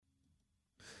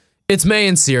It's May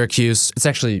in Syracuse. It's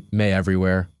actually May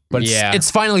everywhere. But it's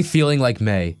finally feeling like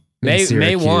May.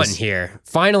 May 1 here.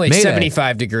 Finally, May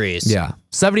 75 degrees. Yeah.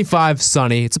 75,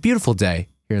 sunny. It's a beautiful day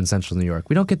here in central New York.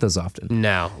 We don't get those often.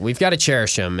 No, we've got to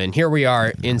cherish them. And here we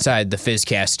are inside the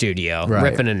FizzCast studio,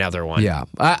 ripping another one. Yeah.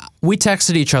 We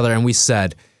texted each other and we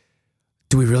said,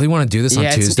 do we really want to do this on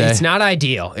Tuesday? It's not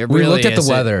ideal. It we really looked at isn't. the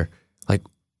weather. Like,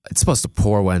 it's supposed to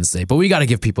pour Wednesday, but we got to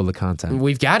give people the content.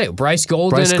 We've got to. Bryce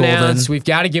Golden announced. We've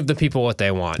got to give the people what they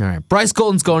want. All right. Bryce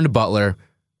Golden's going to Butler.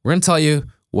 We're going to tell you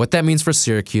what that means for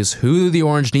Syracuse, who the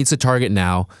Orange needs to target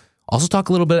now. Also talk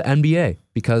a little bit of NBA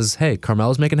because, hey,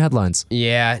 Carmelo's making headlines.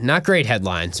 Yeah, not great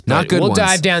headlines. But not good We'll ones.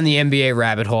 dive down the NBA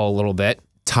rabbit hole a little bit.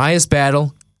 Tyus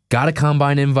Battle got a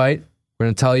combine invite. We're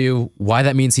going to tell you why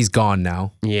that means he's gone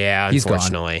now. Yeah, he's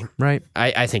unfortunately. Gone, right?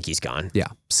 I think he's gone. Yeah,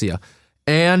 see ya.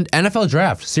 And NFL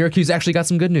draft. Syracuse actually got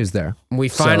some good news there. We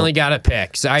finally got a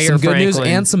pick. Zaire some good news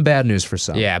Franklin. and some bad news for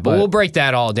some. Yeah, but we'll break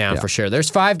that all down for sure. There's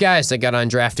 5 guys that got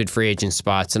undrafted free agent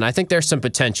spots, and I think there's some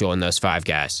potential in those 5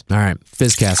 guys. All right,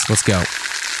 FizzCast, let's go.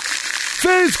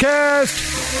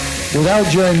 FizzCast! Without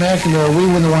Jerry McNamara, we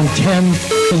would have won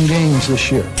 10 games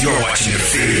this year. You're watching the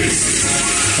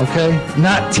Fizz. Okay?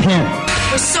 Not 10.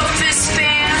 What's up, Fizz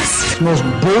fans? It's the most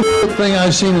bullshit thing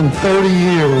I've seen in 30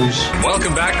 years.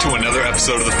 Welcome back to another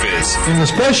episode of the Fizz. And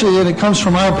especially that it comes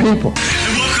from our people.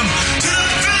 And welcome to the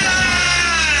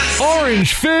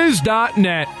Fizz!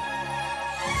 OrangeFizz.net.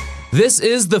 This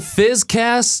is the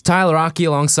FizzCast. Tyler Rocky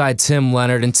alongside Tim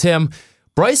Leonard. And Tim,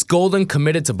 Bryce Golden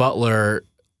committed to Butler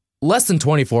less than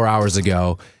 24 hours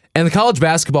ago, and the college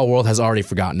basketball world has already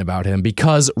forgotten about him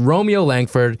because Romeo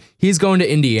Langford, he's going to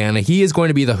Indiana. He is going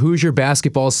to be the Hoosier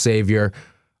basketball savior.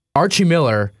 Archie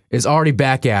Miller is already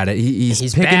back at it. He's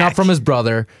picking back up from his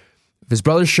brother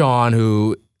Sean,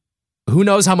 who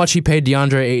knows how much he paid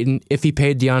DeAndre Ayton, if he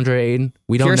paid DeAndre Ayton.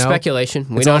 We don't know. Pure speculation.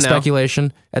 It's all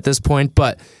speculation at this point,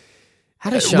 but how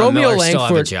does Sean Romeo Miller still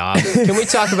have a Langford job? Can we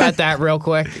talk about that real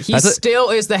quick? He still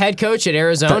is the head coach at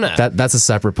Arizona. That's a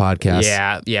separate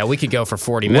podcast. Yeah, we could go for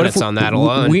 40 minutes on that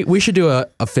alone. We should do a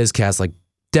FizzCast like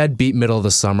deadbeat middle of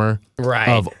the summer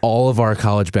of all of our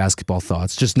college basketball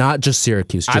thoughts. Just not just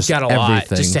Syracuse. Just I've got a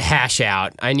everything. lot just to hash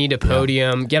out. I need a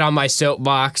podium, get on my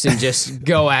soapbox, and just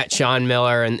go at Sean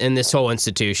Miller and this whole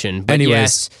institution. But anyways,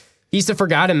 yes, he's the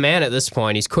forgotten man at this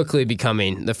point. He's quickly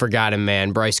becoming the forgotten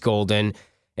man, Bryce Golden.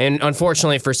 And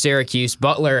unfortunately for Syracuse,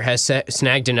 Butler has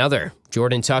snagged another,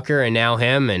 Jordan Tucker, and now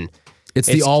him. And it's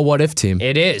the all what if team.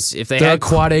 It is. If they They're had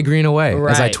Quad A Green away,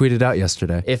 as I Right. tweeted out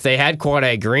yesterday. If they had Quad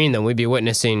A Green, then we'd be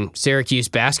witnessing Syracuse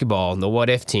basketball, the what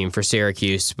if team for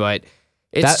Syracuse. But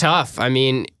it's tough. I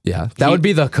mean, yeah, that would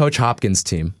be the Coach Hopkins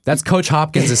team. That's Coach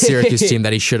Hopkins' Syracuse team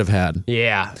that he should have had.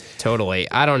 Yeah,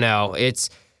 totally. I don't know. It's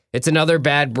another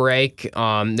bad break.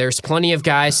 There's plenty of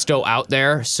guys still out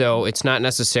there, so it's not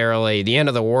necessarily the end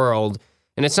of the world.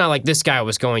 And it's not like this guy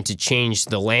was going to change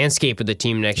the landscape of the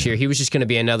team next year. He was just going to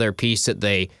be another piece that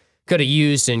they could have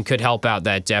used and could help out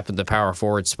that depth at the power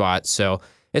forward spot. So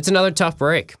it's another tough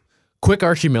break. Quick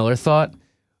Archie Miller thought.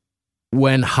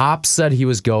 When Hop said he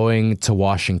was going to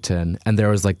Washington and there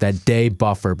was like that day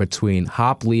buffer between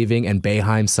Hop leaving and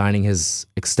Boeheim signing his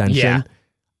extension,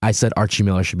 I said Archie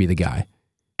Miller should be the guy.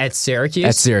 At Syracuse?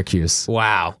 At Syracuse.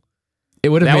 Wow. It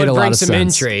would have made a lot of sense. sense. That would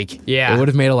bring some intrigue. Yeah. It would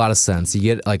have made a lot of sense. You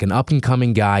get like an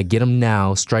up-and-coming guy, get him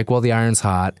now, strike while the iron's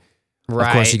hot. Right.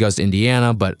 Of course, he goes to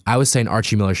Indiana, but I was saying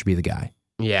Archie Miller should be the guy.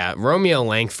 Yeah, Romeo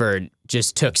Langford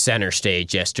just took center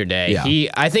stage yesterday.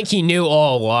 Yeah. I think he knew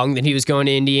all along that he was going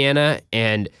to Indiana,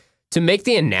 and to make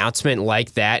the announcement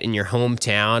like that in your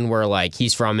hometown where like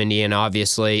he's from Indiana,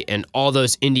 obviously, and all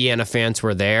those Indiana fans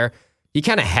were there, you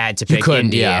kind of had to pick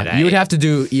Indiana. Yeah. You would have to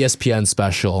do ESPN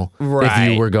special if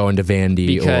you were going to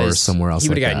Vandy or somewhere else he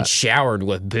would like have gotten that. showered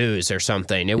with booze or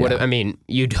something. It would have. I mean,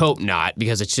 you'd hope not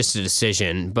because it's just a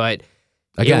decision, but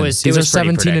again, these are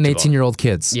 17 and 18-year-old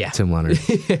kids, Tim Leonard.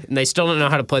 and they still don't know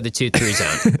how to play the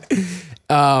 2-3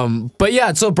 zone. But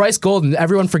yeah, so Bryce Golden,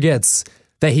 everyone forgets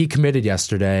that he committed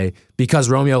yesterday because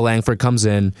Romeo Langford comes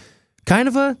in. Kind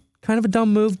of a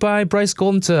dumb move by Bryce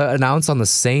Golden to announce on the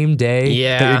same day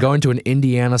that you're going to an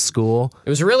Indiana school. It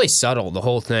was really subtle, the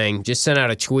whole thing. Just sent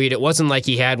out a tweet. It wasn't like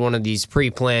he had one of these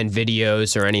pre-planned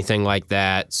videos or anything like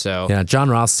that. So yeah, John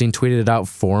Rothstein tweeted it out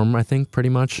for him, I think, pretty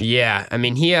much. Yeah, I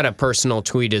mean, he had a personal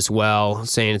tweet as well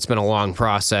saying it's been a long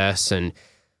process. And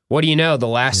what do you know? The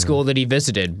last school that he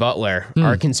visited, Butler,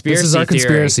 our conspiracy This is our theory.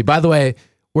 conspiracy. By the way,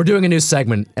 we're doing a new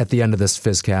segment at the end of this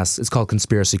FizzCast. It's called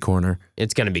Conspiracy Corner.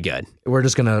 It's going to be good. We're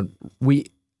just gonna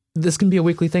this can be a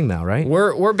weekly thing now, right?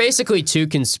 We're basically two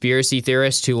conspiracy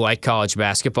theorists who like college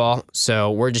basketball,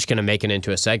 so we're just going to make it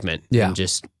into a segment and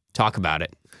just talk about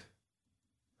it.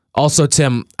 Also,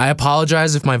 Tim, I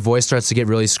apologize if my voice starts to get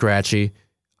really scratchy.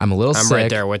 I'm a little sick. I'm right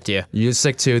there with you. You're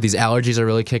sick too. These allergies are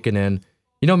really kicking in.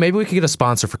 Maybe we could get a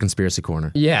sponsor for Conspiracy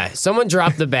Corner. Yeah, someone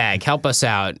drop the bag. Help us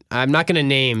out. I'm not going to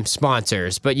name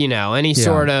sponsors, but any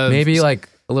sort of maybe like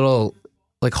a little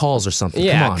like Halls or something.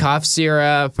 Yeah, Come on. cough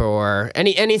syrup or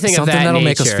anything Something of that that'll nature.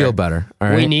 make us feel better. All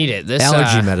right? We need it. This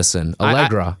allergy medicine,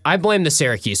 Allegra. I blame the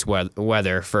Syracuse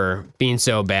weather for being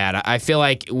so bad. I feel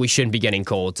like we shouldn't be getting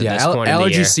cold to this point in the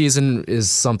allergy year. season is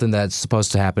something that's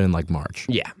supposed to happen in like March.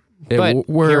 Yeah, but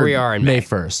here we are in May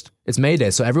 1st. It's May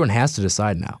Day, so everyone has to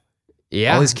decide now.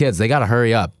 Yeah, All these kids, they got to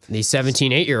hurry up. These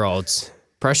 17, 8-year-olds,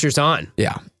 pressure's on.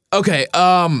 Yeah. Okay.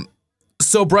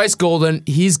 So Bryce Golden,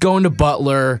 he's going to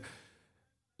Butler,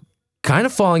 kind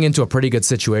of falling into a pretty good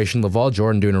situation. LaVall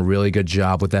Jordan doing a really good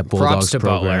job with that Bulldogs to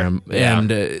program. Butler. Yeah.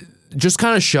 And just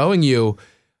kind of showing you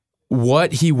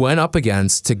what he went up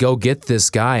against to go get this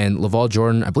guy. And LaVall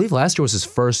Jordan, I believe last year was his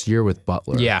first year with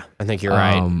Butler. Yeah, I think you're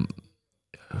right.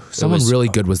 Someone really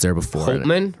good was there before.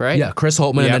 Holtman, right? Yeah, Chris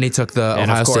Holtman, and then he took the and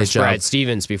Ohio of course, State job. Brad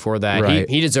Stevens before that. Right.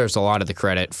 He deserves a lot of the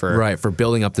credit for for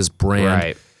building up this brand.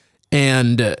 Right.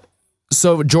 And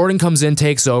so Jordan comes in,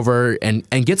 takes over, and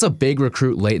gets a big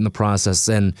recruit late in the process.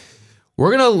 And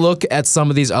we're going to look at some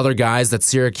of these other guys that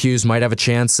Syracuse might have a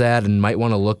chance at and might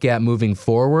want to look at moving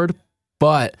forward.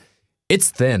 But it's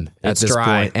thin at It's this dry.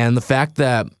 point. And the fact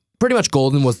that pretty much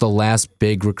Golden was the last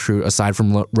big recruit aside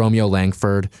from Romeo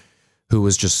Langford, who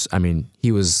was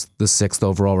he was the 6th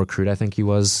overall recruit, I think he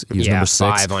was. He was number 6.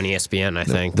 5 on ESPN, I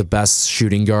think. The best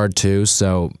shooting guard, too.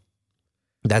 So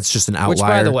that's just an outlier. Which,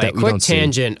 by the way, that we quick don't see.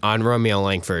 tangent on Romeo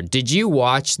Langford. Did you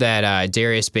watch that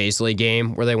Darius Baisley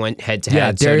game where they went head-to-head? Yeah,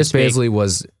 so to Darius speak? Baisley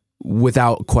was,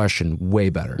 without question, way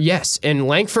better. Yes, and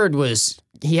Langford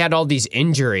he had all these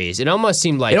injuries. It almost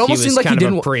seemed like he was kind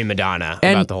of a prima donna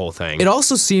about the whole thing. It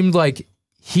also seemed like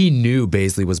he knew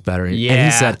Baisley was better. And Yeah.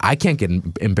 he said, I can't get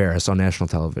embarrassed on national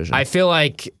television. I feel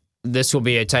like this will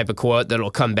be a type of quote that'll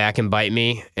come back and bite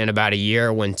me in about a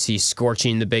year when he's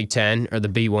scorching the Big Ten, or the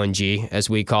B1G, as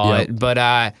we call Yep. it. But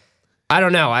I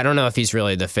don't know. I don't know if he's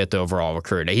really the 5th overall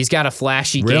recruit. He's got a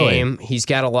flashy game. He's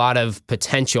got a lot of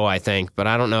potential, I think. But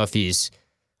I don't know if he's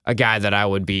a guy that I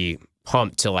would be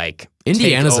pumped to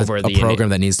Indiana's take over a program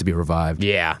that needs to be revived.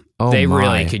 Yeah. Oh they my.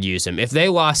 really could use him. If they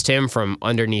lost him from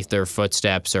underneath their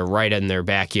footsteps or right in their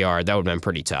backyard, that would have been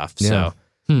pretty tough. Yeah.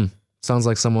 So Sounds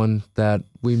like someone that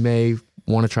we may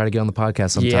want to try to get on the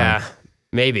podcast sometime. yeah,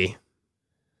 maybe.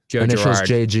 Joe Initials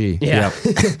Girard. JG. Yeah.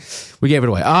 Yep. We gave it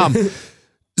away.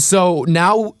 So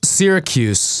now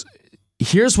Syracuse,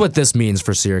 here's what this means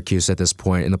for Syracuse at this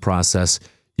point in the process.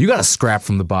 You got to scrap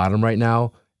from the bottom right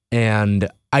now. And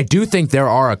I do think there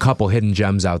are a couple hidden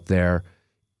gems out there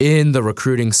in the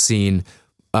recruiting scene.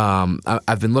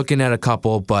 I've been looking at a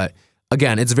couple, but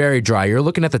again, it's very dry. You're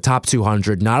looking at the top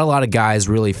 200. Not a lot of guys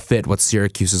really fit what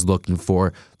Syracuse is looking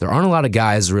for. There aren't a lot of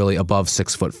guys really above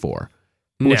 6'4",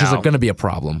 which is No. going to be a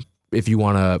problem if you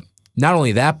want to, not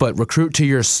only that, but recruit to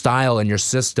your style and your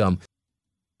system.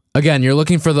 Again, you're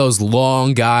looking for those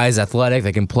long guys, athletic.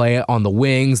 They can play on the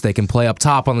wings. They can play up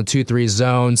top on the 2-3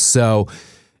 zone. So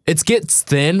it gets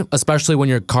thin, especially when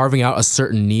you're carving out a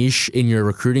certain niche in your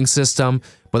recruiting system.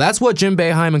 But that's what Jim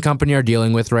Boeheim and company are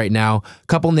dealing with right now. A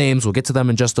couple names, we'll get to them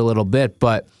in just a little bit.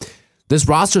 But this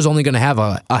roster is only going to have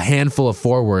a handful of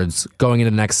forwards going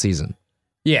into next season.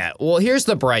 Yeah, well, here's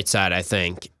the bright side, I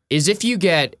think, is if you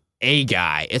get a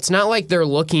guy, it's not like they're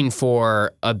looking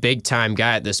for a big-time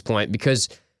guy at this point, because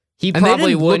he And probably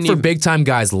they didn't wouldn't look for big-time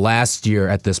guys last year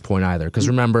at this point either. Because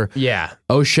remember, Yeah,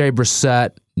 O'Shea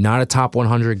Brissett, not a top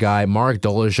 100 guy. Mark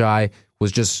Dolezaj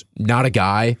was just not a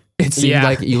guy. It seemed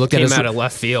like you looked at came his out of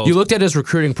left field. You looked at his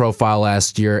recruiting profile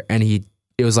last year, and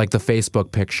it was like the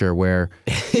Facebook picture where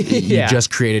you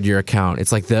just created your account.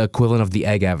 It's like the equivalent of the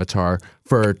egg avatar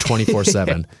for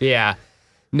 24/7. Yeah.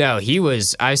 No,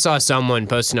 I saw someone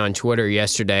posting on Twitter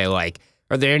yesterday, like,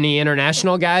 are there any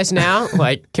international guys now?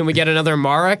 Like, can we get another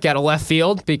Marek out of left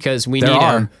field? Because we need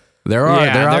him. There are.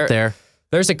 Yeah, They're out there.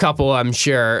 There's a couple, I'm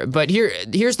sure. But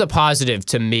here's the positive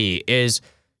to me is,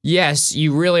 yes,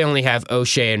 you really only have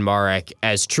O'Shea and Marek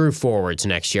as true forwards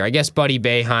next year. I guess Buddy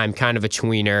Boeheim, kind of a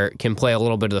tweener, can play a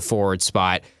little bit of the forward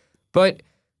spot. But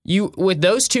with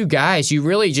those two guys, you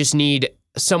really just need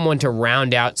someone to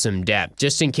round out some depth,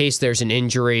 just in case there's an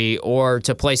injury, or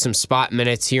to play some spot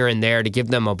minutes here and there to give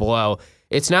them a blow.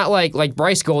 It's not like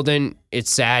Bryce Golden,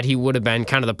 it's sad. He would have been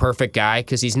kind of the perfect guy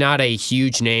because he's not a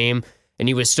huge name, and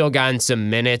he would still gotten some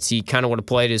minutes. He kind of would have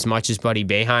played as much as Buddy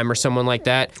Boeheim or someone like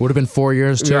that. Would have been 4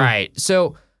 years too. Right.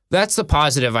 So that's the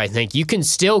positive, I think. You can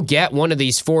still get one of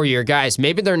these 4-year guys.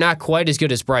 Maybe they're not quite as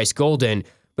good as Bryce Golden,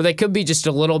 but they could be just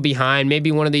a little behind.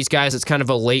 Maybe one of these guys that's kind of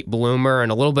a late bloomer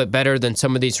and a little bit better than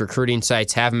some of these recruiting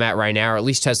sites have him at right now, or at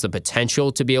least has the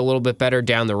potential to be a little bit better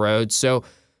down the road. So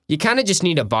you kind of just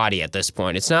need a body at this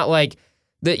point. It's not like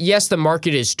yes, the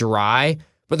market is dry,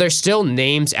 but there's still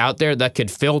names out there that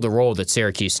could fill the role that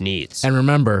Syracuse needs. And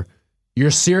remember,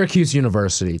 you're Syracuse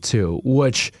University too,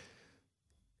 which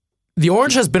the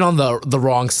Orange has been on the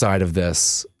wrong side of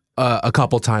this a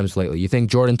couple times lately. You think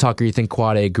Jordan Tucker, you think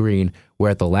Quade Green,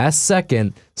 where at the last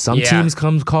second, some team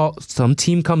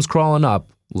comes crawling up.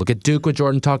 Look at Duke with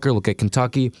Jordan Tucker, look at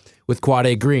Kentucky with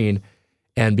Quade Green,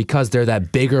 and because they're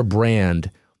that bigger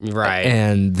brand, right,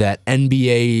 and that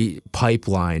NBA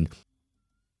pipeline,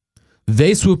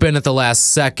 they swoop in at the last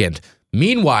second.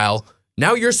 Meanwhile,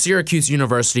 now you're Syracuse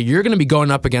University. You're going to be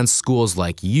going up against schools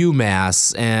like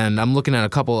UMass, and I'm looking at a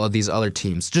couple of these other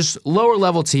teams, just lower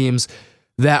level teams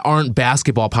that aren't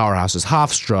basketball powerhouses.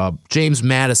 Hofstra, James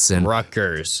Madison,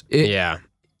 Rutgers.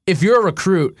 If you're a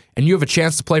recruit and you have a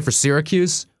chance to play for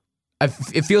Syracuse,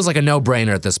 it feels like a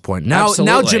no-brainer at this point. Now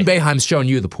Jim Boeheim's showing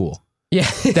you the pool. Yeah.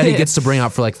 That he gets to bring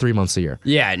out for like 3 months a year.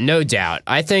 Yeah, no doubt.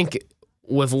 I think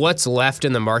with what's left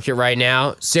in the market right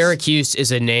now, Syracuse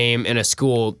is a name in a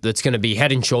school that's going to be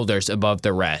head and shoulders above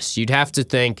the rest. You'd have to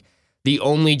think the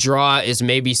only draw is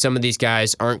maybe some of these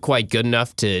guys aren't quite good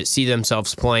enough to see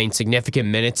themselves playing significant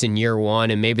minutes in year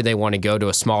one, and maybe they want to go to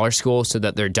a smaller school so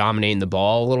that they're dominating the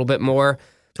ball a little bit more.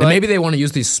 But and maybe they want to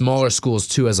use these smaller schools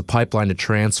too as a pipeline to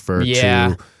transfer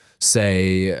to,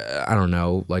 say, I don't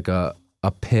know, like a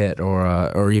Pitt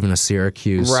or even a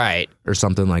Syracuse, right, or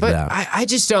something like that. I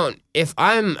just don't.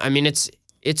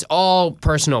 It's all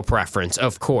personal preference,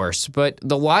 of course, but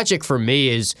the logic for me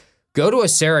is go to a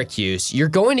Syracuse. You're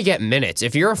going to get minutes.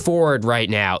 If you're a forward right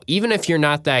now, even if you're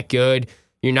not that good,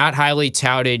 you're not highly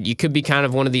touted, you could be kind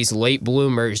of one of these late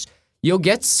bloomers. You'll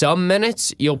get some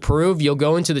minutes. You'll prove. You'll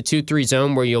go into the 2-3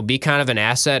 zone where you'll be kind of an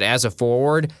asset as a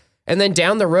forward. And then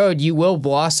down the road, you will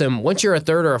blossom. Once you're a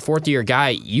third or a fourth year guy,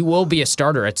 you will be a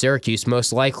starter at Syracuse,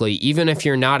 most likely, even if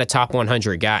you're not a top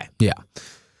 100 guy. Yeah.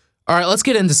 All right, let's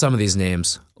get into some of these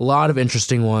names. A lot of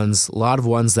interesting ones, a lot of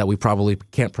ones that we probably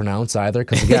can't pronounce either,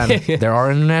 because, again, there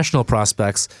are international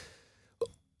prospects.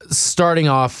 Starting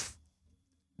off,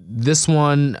 this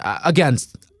one, again,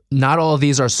 not all of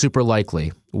these are super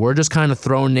likely. We're just kind of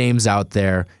throwing names out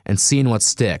there and seeing what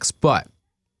sticks. But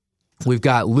we've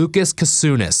got Lukas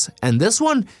Kasūnas, and this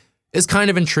one is kind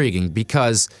of intriguing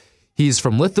because he's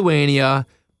from Lithuania,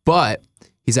 but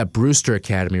he's at Brewster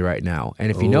Academy right now.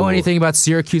 And if you know anything about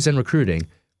Syracuse and recruiting,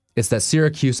 it's that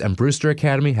Syracuse and Brewster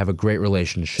Academy have a great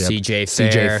relationship.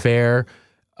 CJ Fair,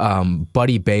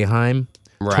 Buddy Boeheim,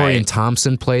 Torian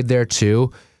Thompson played there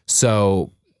too.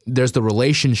 So there's the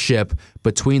relationship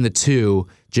between the two.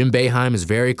 Jim Boeheim is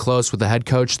very close with the head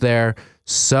coach there.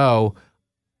 So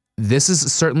this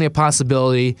is certainly a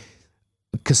possibility.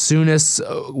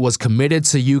 Kasūnas was committed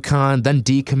to UConn, then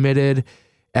decommitted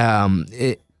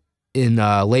in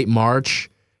late March.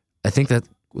 I think that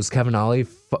was Kevin Ollie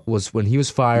was when he was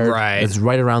fired. Right. It's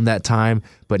right around that time.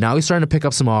 But now he's starting to pick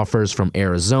up some offers from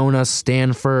Arizona,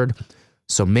 Stanford.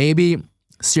 So maybe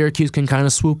Syracuse can kind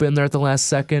of swoop in there at the last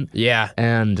second. Yeah.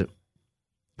 And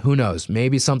who knows?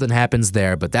 Maybe something happens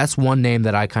there. But that's one name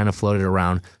that I kind of floated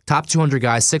around. Top 200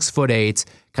 guy, 6'8",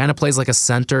 kind of plays like a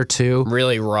center too.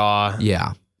 Really raw.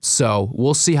 Yeah. So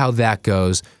we'll see how that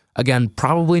goes. Again,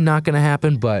 probably not going to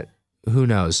happen, but who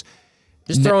knows?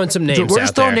 Just throwing some names out there. We're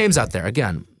just throwing names out there.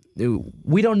 Again,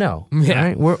 we don't know. Yeah.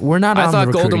 Right? We're not on the I thought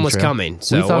recruiting Golden was trail. coming,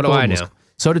 so what do I know?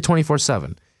 So did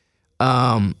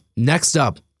 24/7. Next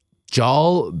up,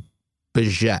 Jal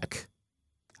Bajek.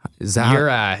 Is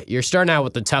that You're starting out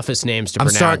with the toughest names to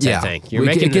pronounce, I think. You're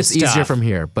making it gets this easier tough. from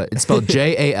here, but it's spelled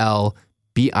Jalbijek.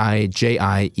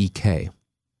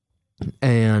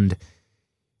 And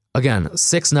again,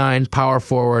 6'9", power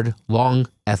forward, long,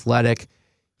 athletic.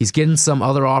 He's getting some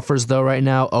other offers, though, right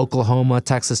now. Oklahoma,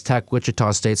 Texas Tech,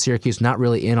 Wichita State, Syracuse, not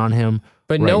really in on him.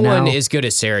 But right no now. one is good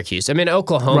as Syracuse. I mean,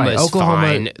 Oklahoma is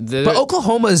fine. But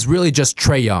Oklahoma is really just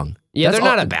Trae Young. Yeah, they're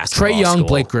not a basketball Trae Young, school.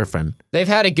 Blake Griffin. They've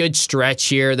had a good stretch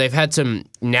here. They've had some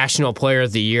National Player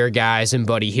of the Year guys in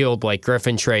Buddy Hield, Blake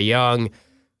Griffin, Trae Young.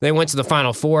 They went to the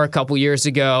Final Four a couple years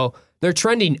ago. They're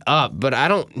trending up, but I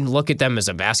don't look at them as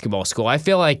a basketball school. I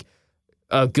feel like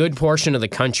a good portion of the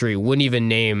country wouldn't even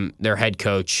name their head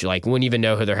coach, wouldn't even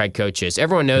know who their head coach is.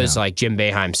 Everyone knows, Jim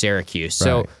Boeheim, Syracuse. Right.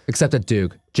 So except at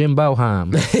Duke. Jim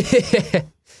Boeheim.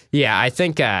 yeah, I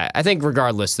think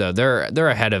regardless though, they're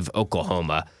ahead of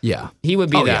Oklahoma. Yeah. He would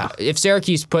be if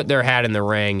Syracuse put their hat in the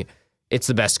ring, it's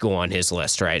the best school on his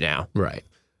list right now. Right.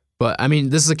 But, I mean,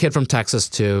 this is a kid from Texas,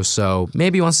 too, so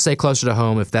maybe he wants to stay closer to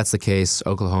home. If that's the case,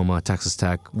 Oklahoma, Texas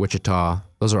Tech, Wichita,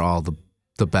 those are all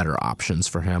the better options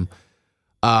for him.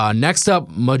 Next up,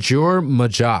 Majur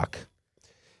Majak.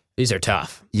 These are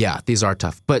tough. Yeah, these are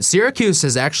tough. But Syracuse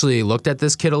has actually looked at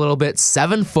this kid a little bit.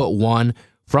 7'1",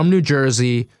 from New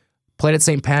Jersey, played at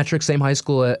St. Patrick's, same high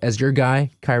school as your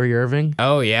guy, Kyrie Irving.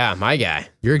 Oh, yeah, my guy.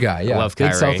 Your guy, yeah. Love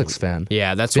Big Kyrie. Celtics fan.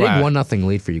 Yeah, that's Big why. 1-0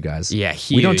 lead for you guys. Yeah,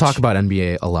 We don't huge. talk about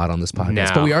NBA a lot on this podcast,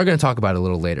 No. but we are going to talk about it a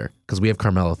little later because we have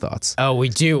Carmelo thoughts. Oh, we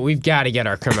do. We've got to get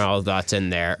our Carmelo thoughts in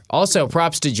there. Also,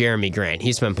 props to Jeremy Grant.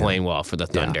 He's been playing well for the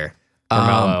Thunder.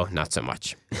 Carmelo, not so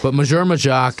much. But Majur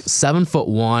Majak,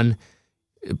 7'1".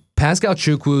 Pascal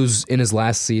Chukwu's in his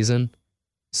last season.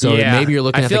 So maybe you're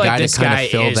looking I at the feel guy like this to kind guy of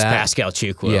fill is that. Pascal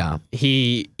Chukwu. Yeah.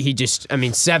 He just,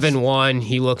 7'1",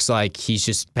 he looks like he's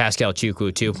just Pascal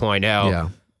Chukwu 2.0. Yeah.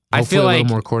 I Hopefully feel a like little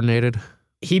more coordinated.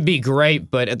 he'd be great,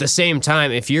 but at the same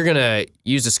time, if you're going to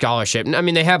use a scholarship,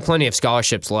 they have plenty of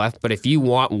scholarships left, but if you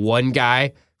want one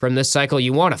guy from this cycle,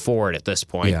 you want a forward at this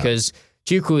point because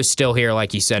Chukwu is still here,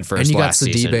 like you said, for And his you got last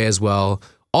season. Sidibe as well.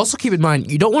 Also keep in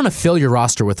mind, you don't want to fill your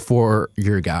roster with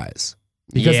 4-year guys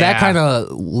because that kind of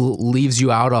leaves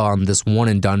you out on this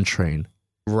one-and-done train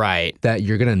Right. that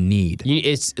you're going to need.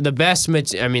 It's the best,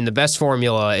 the best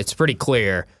formula, it's pretty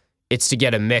clear. It's to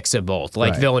get a mix of both,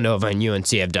 like Right. Villanova and UNC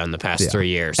have done the past 3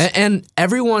 years. And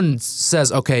everyone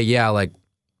says, okay, yeah, like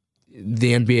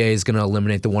the NBA is going to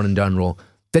eliminate the one-and-done rule.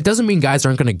 That doesn't mean guys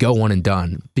aren't going to go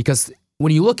one-and-done because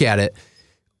when you look at it,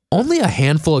 only a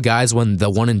handful of guys when the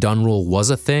one-and-done rule was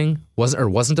a thing,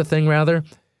 wasn't a thing rather,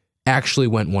 actually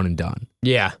went one-and-done.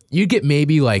 Yeah, You'd get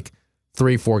maybe like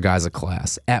 3-4 guys a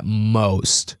class at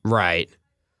most. right.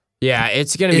 Yeah,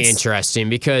 it's going to be It's- interesting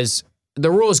because the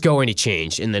rule is going to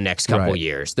change in the next couple Right.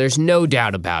 years. There's no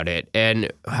doubt about it. And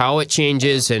how it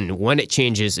changes and when it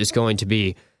changes is going to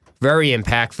be very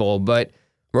impactful. But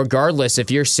regardless, if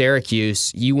you're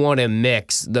Syracuse, you want to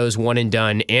mix those one and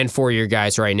done and 4-year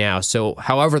guys right now. So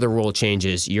however the rule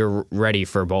changes, you're ready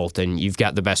for both and you've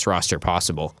got the best roster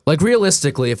possible. Like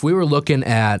realistically, if we were looking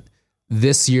at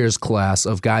this year's class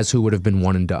of guys who would have been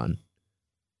one-and-done,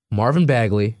 Marvin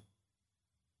Bagley,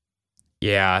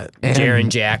 Yeah, And- Jaren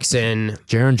Jackson.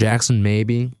 Jaren Jackson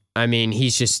maybe.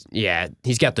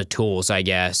 He's got the tools, I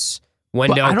guess. But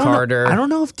Wendell I don't Carter. know, I don't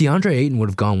know if DeAndre Ayton would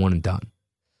have gone one-and-done.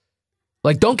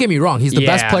 Like, don't get me wrong, he's the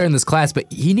best Yeah. player in this class,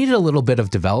 but he needed a little bit of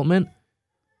development.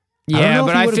 I don't know Yeah, if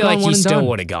but he I would've feel gone like one he and still done.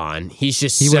 would have gone. He's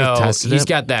just He would've tested he's it.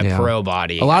 got that Yeah. pro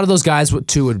body. A lot of those guys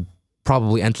too would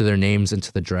probably enter their names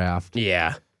into the draft.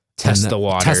 Yeah. Test And the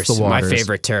waters. test the My waters.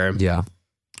 favorite term. Yeah.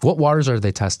 What waters are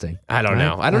they testing? I don't Right?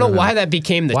 know. I don't know why that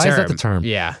became the Why term. is that the term?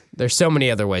 Yeah. There's so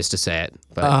many other ways to say it.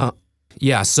 But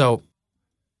Yeah, so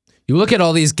you look at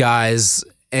all these guys,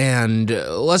 and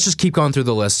let's just keep going through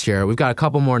the list here. We've got a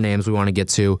couple more names we want to get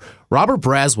to. Robert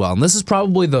Braswell, and this is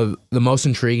probably the most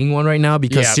intriguing one right now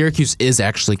because Yeah. Syracuse is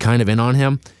actually kind of in on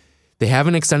him. They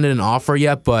haven't extended an offer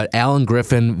yet, but Alan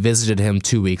Griffin visited him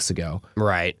 2 weeks ago.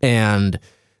 right. And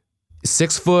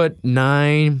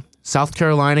 6'9", South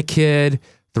Carolina kid,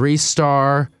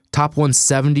 3-star, top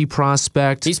 170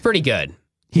 prospect. He's pretty good.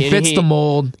 He And fits the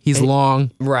mold. He's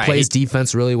long. Right. Plays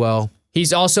defense really well.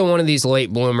 He's also one of these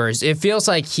late bloomers. It feels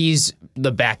like he's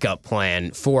the backup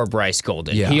plan for Bryce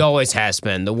Golden. Yeah. He always has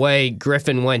been. The way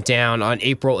Griffin went down on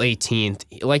April 18th,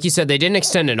 like you said, they didn't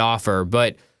extend an offer,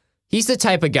 but he's the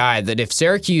type of guy that if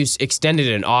Syracuse extended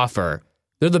an offer,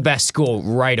 they're the best school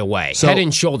right away, So- head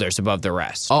and shoulders above the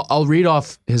rest. I'll read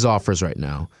off his offers right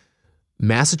now.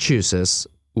 Massachusetts,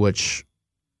 which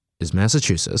is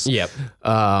Massachusetts. Yep.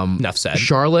 Enough said.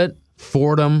 Charlotte,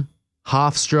 Fordham,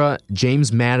 Hofstra,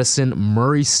 James Madison,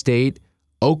 Murray State,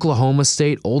 Oklahoma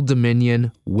State, Old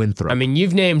Dominion, Winthrop. I mean,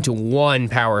 you've named one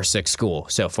Power 6 school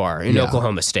so far in Yeah.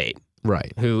 Oklahoma State,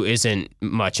 right. who isn't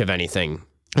much of anything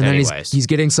And then anyways. he's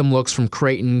getting some looks from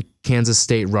Creighton, Kansas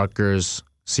State, Rutgers,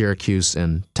 Syracuse,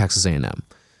 and Texas A&M.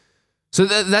 So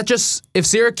that just, if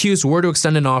Syracuse were to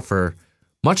extend an offer,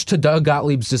 much to Doug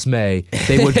Gottlieb's dismay,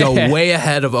 they would go way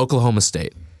ahead of Oklahoma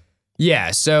State.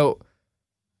 Yeah, so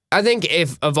I think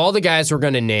if of all the guys we're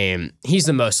going to name, he's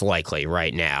the most likely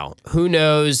right now. Who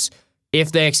knows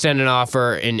if they extend an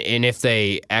offer and if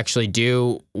they actually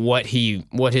do what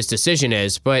his decision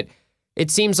is, but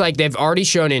it seems like they've already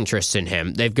shown interest in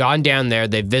him. They've gone down there,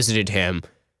 they've visited him,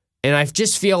 and I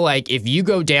just feel like if you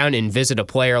go down and visit a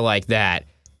player like that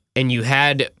and you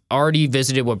had already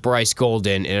visited with Bryce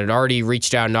Golden and had already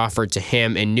reached out and offered to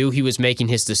him and knew he was making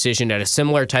his decision at a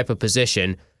similar type of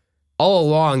position, all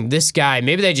along, this guy,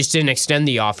 maybe they just didn't extend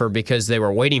the offer because they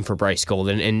were waiting for Bryce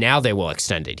Golden, and now they will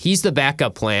extend it. He's the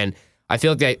backup plan. I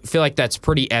feel like that's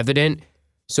pretty evident.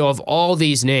 So of all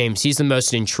these names, he's the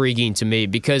most intriguing to me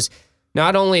because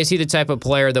not only is he the type of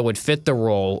player that would fit the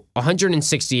role,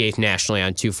 168th nationally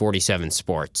on 247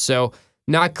 Sports. So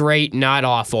not great, not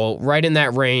awful, right in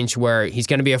that range where he's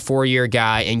going to be a 4-year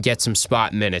guy and get some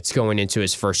spot minutes going into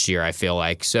his first year, I feel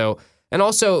like. So, and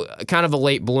also kind of a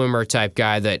late bloomer type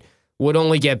guy that would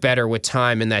only get better with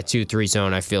time in that 2-3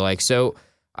 zone, I feel like. So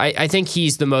I think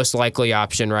he's the most likely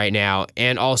option right now,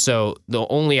 and also the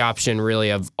only option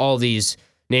really of all these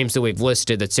names that we've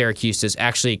listed that Syracuse has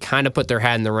actually kind of put their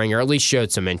hat in the ring or at least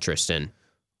showed some interest in.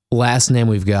 Last name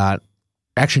we've got,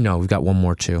 actually no, we've got one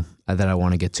more too that I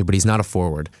want to get to, but he's not a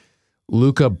forward.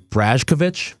 Luka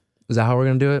Brajkovic, is that how we're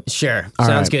going to do it? Sure, All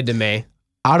sounds right. good to me.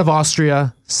 Out of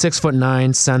Austria,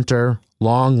 6'9" center,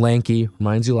 long, lanky,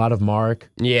 reminds you a lot of Mark.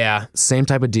 Yeah. Same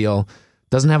type of deal.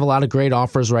 Doesn't have a lot of great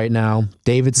offers right now.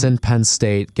 Davidson, Penn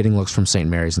State, getting looks from St.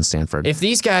 Mary's and Stanford. If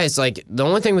these guys, like, the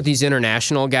only thing with these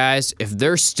international guys, if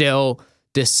they're still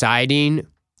deciding,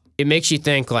 it makes you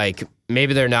think, like,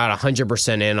 maybe they're not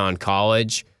 100% in on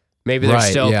college. Maybe they're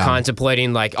still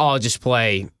contemplating, like, oh, I'll just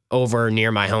play over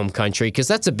near my home country, because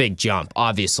that's a big jump,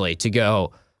 obviously, to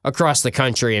go across the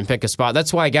country and pick a spot.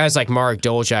 That's why guys like Marek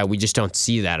Dolezaj, we just don't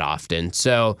see that often.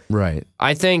 So right.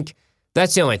 I think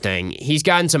that's the only thing. He's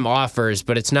gotten some offers,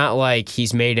 but it's not like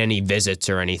he's made any visits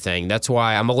or anything. That's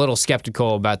why I'm a little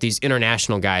skeptical about these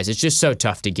international guys. It's just so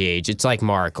tough to gauge. It's like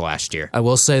Marek last year. I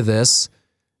will say this.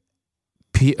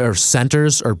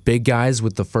 Centers or big guys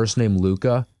with the first name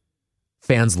Luka,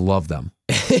 fans love them.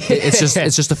 It's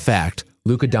just a fact.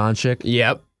 Luka Doncic.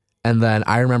 Yep. And then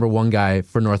I remember one guy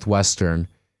for Northwestern.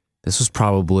 This was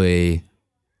probably,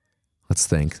 let's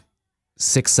think,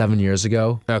 6-7 years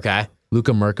ago. Okay.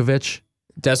 Luka Merkovich.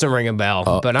 Doesn't ring a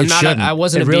bell, but I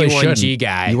wasn't It a really B1G shouldn't.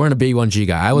 guy. You weren't a B1G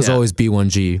guy. I was No. always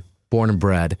B1G, born and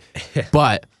bred.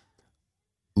 But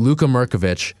Luka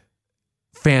Merkovich,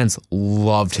 fans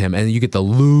loved him. And you get the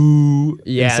Lou.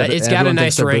 Yeah, it's got a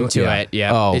nice ring to it.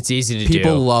 Yeah, Oh, it's easy to do.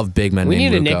 People love big men We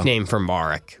need named a Luka. nickname for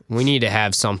Marek. We need to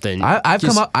have something.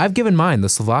 I've given mine, the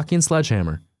Slovakian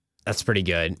Sledgehammer. That's pretty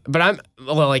good. But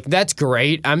that's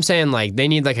great. I'm saying like they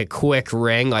need like a quick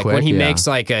ring, like when Quick, he yeah. makes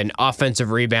like an offensive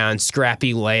rebound,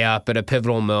 scrappy layup at a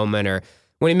pivotal moment, or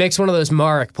when he makes one of those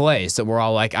Marek plays that we're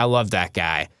all like, I love that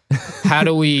guy. What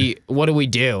do we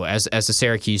do as a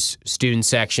Syracuse student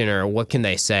section, or what can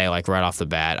they say like right off the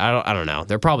bat? I don't know.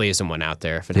 There probably isn't one out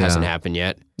there if it hasn't happened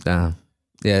yet. Yeah,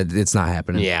 it's not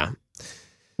happening. Yeah.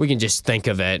 We can just think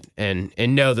of it and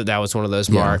know that was one of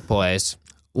those Marek plays.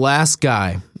 Last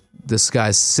guy. This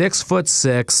guy's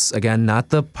 6'6". Again, not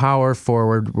the power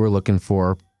forward we're looking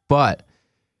for, but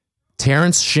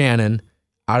Terrence Shannon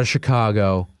out of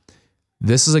Chicago.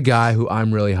 This is a guy who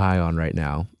I'm really high on right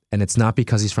now, and it's not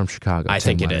because he's from Chicago. I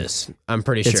think it is. I'm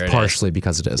pretty sure it's partially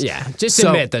because it is. Yeah, just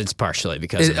admit that it's partially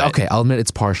because of it. Okay, I'll admit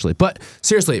it's partially. But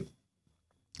seriously,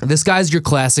 this guy's your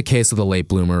classic case of the late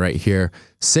bloomer right here.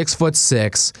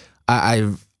 6'6".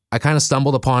 I kind of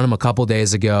stumbled upon him a couple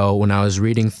days ago when I was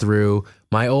reading through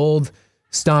my old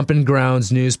Stompin'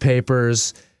 Grounds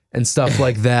newspapers and stuff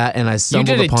like that, and I stumbled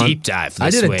You did upon. a deep dive this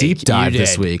week. I did a deep dive You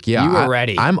this did. week. Yeah, You were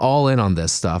ready. I'm all in on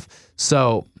this stuff.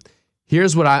 So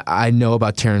here's what I know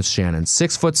about Terrence Shannon.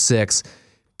 6'6",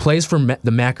 plays for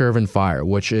the Mac Irvin Fire,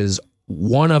 which is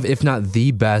one of, if not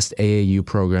the best AAU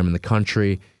program in the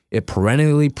country. It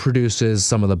perennially produces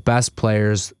some of the best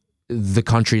players the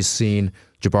country's seen.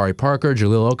 Jabari Parker,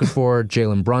 Jaleel Okafor,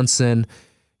 Jalen Brunson,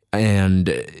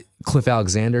 and Cliff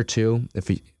Alexander too.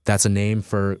 That's a name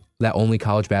for that only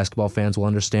college basketball fans will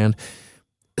understand.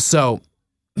 So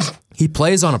he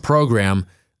plays on a program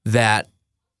that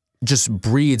just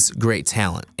breeds great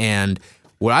talent. And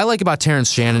what I like about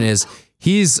Terrence Shannon is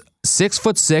he's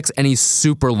 6'6" and he's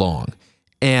super long.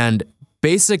 And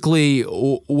basically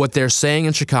what they're saying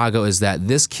in Chicago is that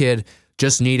this kid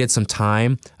just needed some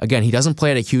time. Again, he doesn't play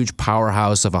at a huge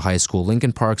powerhouse of a high school.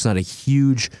 Lincoln Park's not a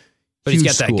huge But he's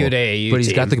got school, that good AAU But he's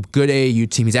team. got the good AAU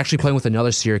team. He's actually playing with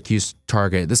another Syracuse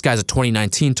target. This guy's a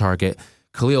 2019 target,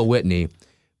 Khalil Whitney.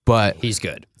 But He's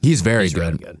good. he's very He's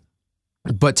really good.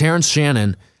 good. But Terrence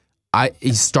Shannon,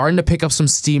 he's starting to pick up some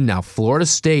steam now. Florida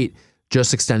State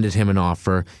just extended him an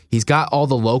offer. He's got all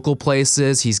the local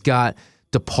places. He's got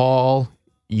DePaul,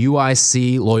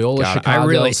 UIC, Loyola God, Chicago. I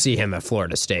really see him at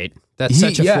Florida State. That's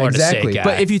such a Florida State guy.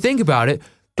 But if you think about it,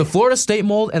 the Florida State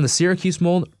mold and the Syracuse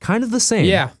mold, kind of the same.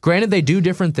 Yeah. Granted, they do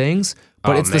different things,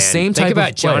 but it's the same type Think about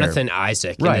of player. Jonathan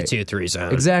Isaac in Right. the 2-3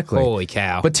 zone. Exactly. Holy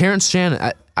cow. But Terrence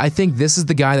Shannon, I think this is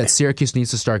the guy that Syracuse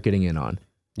needs to start getting in on.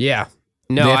 yeah.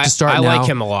 No, They have I to start now. like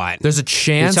him a lot. There's a You're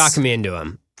chance. talking me into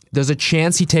him. There's a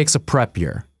chance he takes a prep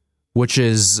year, which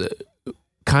is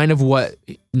kind of what,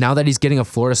 now that he's getting a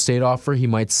Florida State offer, he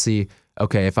might see,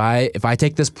 okay, if I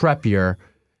take this prep year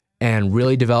and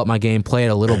really develop my game, play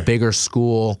at a little bigger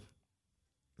school,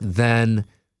 then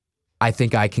I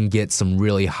think I can get some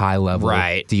really high level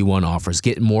D1 offers,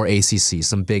 get more ACC,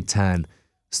 some Big Ten,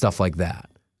 stuff like that.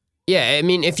 Yeah, I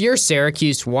mean, if you're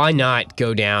Syracuse, why not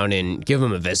go down and give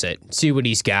him a visit, see what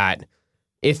he's got?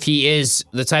 If he is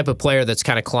the type of player that's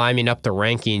kind of climbing up the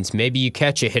rankings, maybe you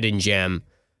catch a hidden gem.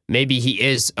 Maybe he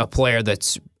is a player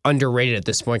that's underrated at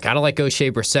this point, kind of like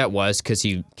O'Shea Brissett was because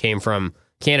he came from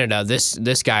Canada.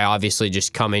 This guy, obviously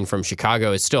just coming from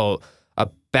Chicago, is still a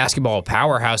basketball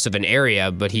powerhouse of an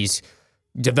area, but he's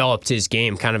developed his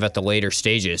game kind of at the later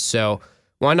stages. So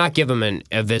why not give him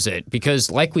a visit? Because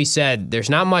like we said, there's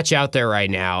not much out there right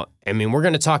now. I mean, we're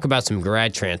going to talk about some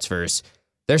grad transfers.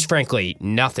 There's frankly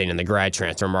nothing in the grad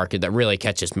transfer market that really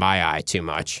catches my eye too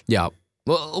much. Yeah.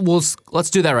 Well, let's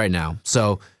do that right now.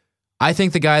 So I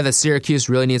think the guy that Syracuse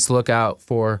really needs to look out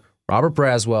for, Robert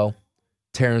Braswell,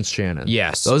 Terrence Shannon.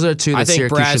 Yes. Those are two that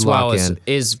Syracuse should lock in.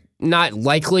 Is not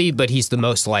likely, but he's the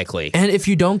most likely. And if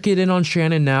you don't get in on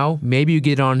Shannon now, maybe you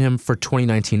get on him for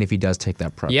 2019 if he does take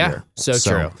that prep year. So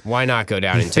true. Why not go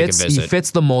down and take a visit? He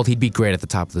fits the mold. He'd be great at the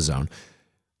top of the zone.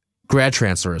 Grad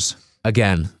transfers,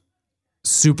 again,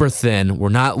 super thin. We're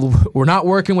not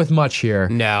working with much here.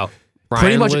 No.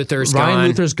 Ryan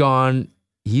Luther's gone.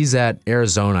 He's at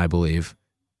Arizona, I believe.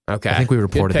 Okay. I think we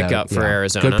reported that. Good pickup for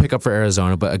Arizona. Good pickup for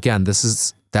Arizona. But again,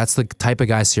 that's the type of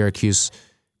guy Syracuse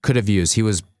could have used. He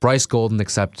was Bryce Golden,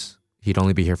 except he'd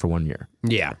only be here for 1 year.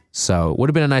 Yeah. So it would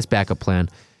have been a nice backup plan.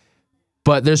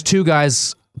 But there's two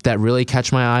guys that really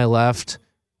catch my eye left.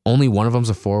 Only one of them's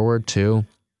a forward, too.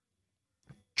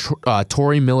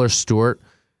 Torrey Miller-Stewart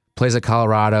plays at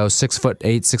Colorado, 6'8",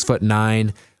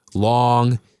 6'9",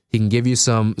 long. He can give you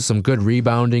some good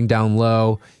rebounding down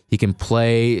low. He can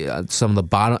play on the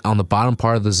bottom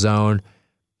part of the zone.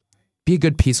 Be a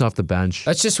good piece off the bench.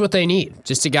 That's just what they need.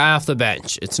 Just a guy off the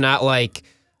bench. It's not like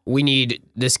we need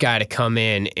this guy to come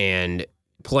in and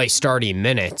play starting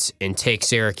minutes and take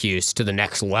Syracuse to the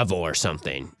next level or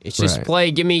something. It's just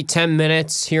give me 10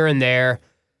 minutes here and there.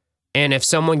 And if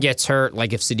someone gets hurt,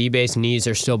 like if Sidibe's knees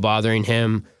are still bothering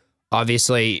him,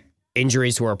 obviously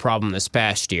injuries were a problem this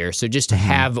past year. So just to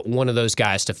have one of those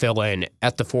guys to fill in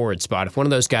at the forward spot, if one of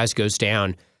those guys goes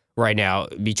down right now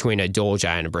between a Dolezaj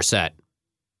and a Brissett.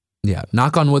 Yeah,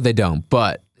 knock on wood they don't,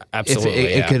 but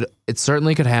absolutely, it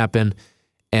certainly could happen.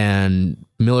 And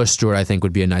Miller-Stewart, I think,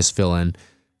 would be a nice fill-in.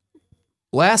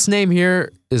 Last name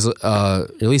here is,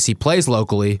 at least he plays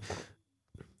locally,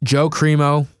 Joe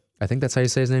Cremo. I think that's how you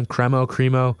say his name,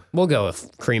 Cremo. We'll go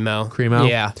with Cremo. Cremo?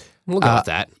 Yeah, we'll go with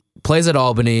that. Plays at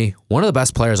Albany, one of the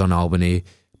best players on Albany,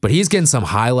 but he's getting some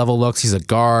high-level looks. He's a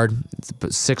guard,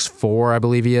 6'4", I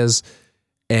believe he is,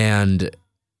 and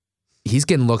he's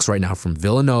getting looks right now from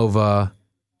Villanova,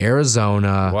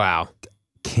 Arizona. Wow.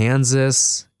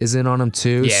 Kansas is in on him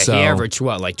too. Yeah, so he averaged,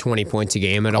 like 20 points a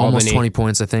game at Albany? Almost 20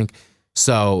 points, I think.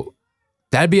 So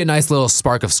that'd be a nice little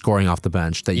spark of scoring off the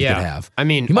bench that you could have. I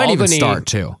mean, he might even start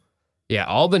too. Yeah,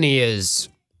 Albany is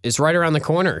right around the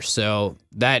corner. So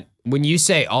that when you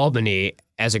say Albany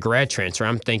as a grad transfer,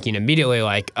 I'm thinking immediately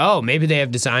like, oh, maybe they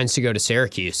have designs to go to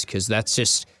Syracuse because that's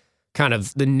just kind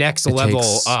of the next level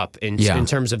up in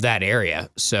terms of that area.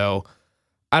 So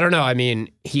I don't know. I mean,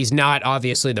 he's not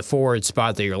obviously the forward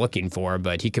spot that you're looking for,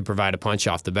 but he could provide a punch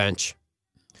off the bench.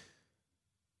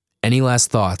 Any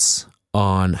last thoughts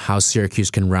on how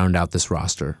Syracuse can round out this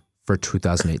roster for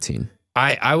 2018?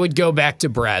 I would go back to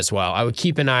Braswell. I would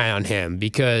keep an eye on him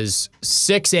because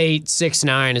 6'8",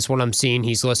 6'9" is what I'm seeing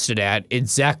he's listed at.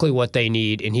 Exactly what they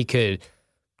need, and he could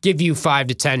give you 5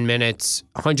 to 10 minutes,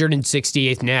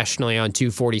 168th nationally on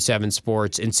 247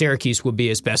 Sports, and Syracuse would be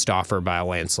his best offer by a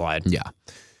landslide. Yeah.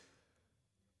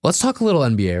 Let's talk a little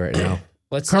NBA right now.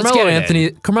 Carmelo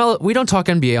Anthony. Carmelo, we don't talk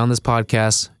NBA on this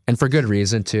podcast, and for good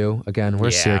reason, too. Again, we're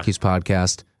a Syracuse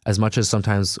podcast. As much as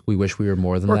sometimes we wish we were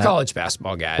more than that. We're college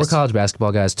basketball guys. We're college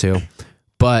basketball guys, too.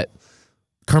 But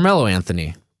Carmelo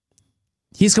Anthony,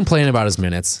 he's complaining about his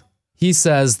minutes. He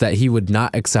says that he would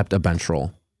not accept a bench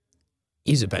role.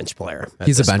 He's a bench player.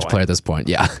 He's a bench player at this point,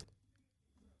 yeah.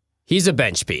 He's a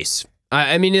bench piece.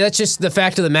 I mean, that's just the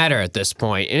fact of the matter at this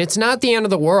point. And it's not the end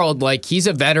of the world. Like, he's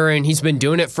a veteran. He's been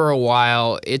doing it for a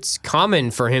while. It's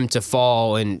common for him to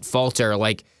fall and falter.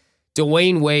 Like,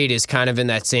 Dwayne Wade is kind of in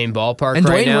that same ballpark and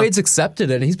right now. And Dwayne Wade's accepted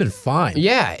it, and he's been fine.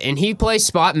 Yeah, and he plays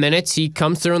spot minutes. He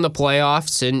comes through in the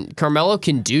playoffs, and Carmelo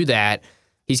can do that.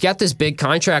 He's got this big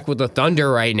contract with the Thunder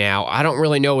right now. I don't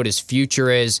really know what his future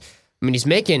is. I mean, he's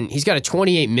got a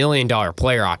 $28 million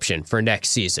player option for next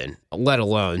season, let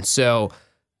alone. So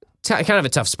kind of a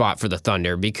tough spot for the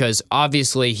Thunder because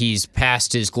obviously he's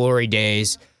past his glory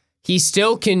days. He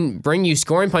still can bring you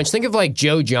scoring punch. Think of like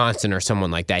Joe Johnson or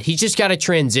someone like that. He's just got to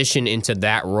transition into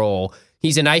that role.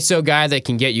 He's an ISO guy that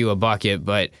can get you a bucket,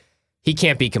 but he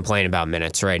can't be complaining about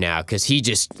minutes right now because he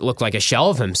just looked like a shell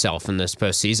of himself in this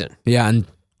postseason. Yeah, and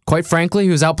quite frankly,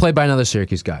 he was outplayed by another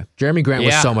Syracuse guy. Jeremy Grant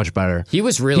was so much better. He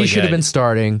was really good. He should have been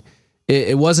starting.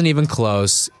 It wasn't even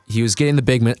close. He was getting the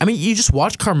big minutes. I mean, you just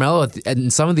watch Carmelo in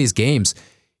some of these games.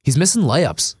 He's missing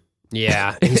layups.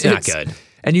 Yeah, he's not good.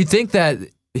 And you'd think that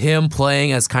him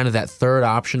playing as kind of that third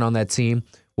option on that team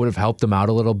would have helped him out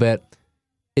a little bit.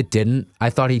 It didn't. I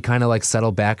thought he kind of like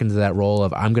settled back into that role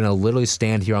of I'm going to literally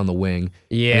stand here on the wing.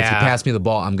 Yeah. And if you pass me the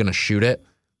ball, I'm going to shoot it.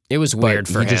 It was weird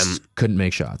But for he him. just couldn't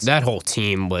make shots. That whole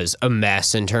team was a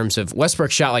mess in terms of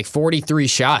Westbrook shot like 43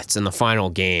 shots in the final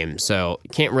game, so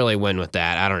can't really win with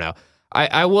that. I don't know.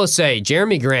 I will say,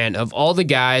 Jeremy Grant, of all the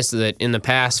guys that in the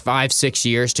past 5-6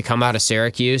 years to come out of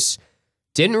Syracuse,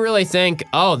 didn't really think,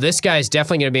 oh, this guy's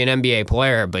definitely going to be an NBA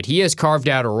player, but he has carved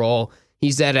out a role.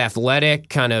 He's that athletic,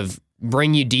 kind of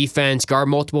bring you defense, guard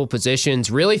multiple positions,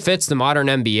 really fits the modern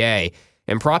NBA.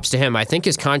 And props to him. I think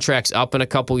his contract's up in a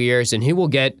couple years, and he will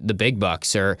get the big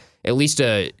bucks, or at least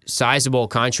a sizable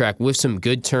contract with some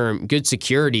good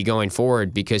security going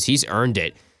forward because he's earned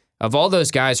it. Of all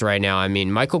those guys right now, I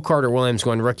mean, Michael Carter-Williams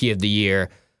won Rookie of the Year.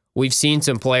 We've seen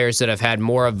some players that have had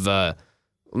more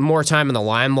time in the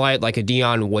limelight, like a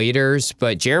Deion Waiters,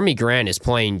 but Jeremy Grant is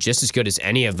playing just as good as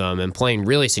any of them and playing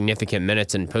really significant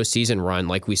minutes in postseason run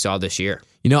like we saw this year.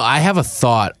 You know, I have a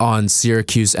thought on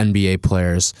Syracuse NBA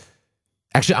players.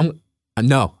 Actually, I'm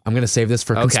going to save this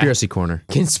for Conspiracy Corner.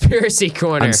 Conspiracy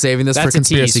Corner. I'm saving this for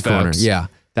Conspiracy Corner. Folks. Yeah,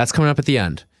 that's coming up at the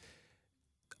end.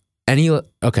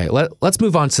 Let's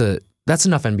move on to, that's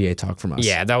enough NBA talk from us.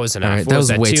 Yeah, that was enough. All right, What was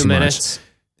that, way 2 too minutes? much.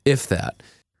 If that.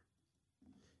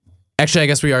 Actually, I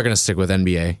guess we are going to stick with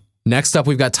NBA. Next up,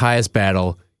 we've got Tyus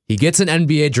Battle. He gets an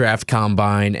NBA draft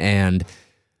combine, and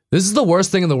this is the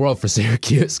worst thing in the world for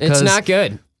Syracuse. It's not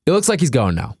good. It looks like he's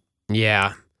going now.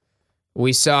 Yeah.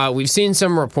 We've seen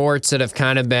some reports that have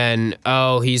kind of been,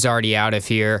 oh, he's already out of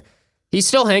here. He's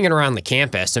still hanging around the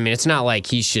campus. I mean, it's not like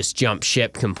he's just jumped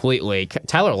ship completely.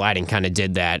 Tyler Lydon kind of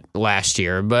did that last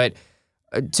year, but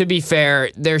to be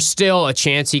fair, there's still a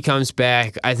chance he comes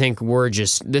back. I think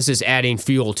this is adding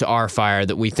fuel to our fire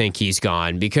that we think he's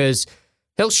gone because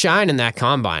he'll shine in that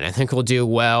combine. I think he'll do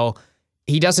well.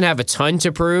 He doesn't have a ton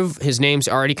to prove. His name's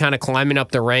already kind of climbing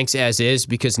up the ranks as is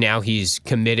because now he's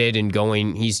committed and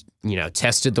going. He's,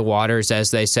 tested the waters,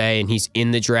 as they say, and he's in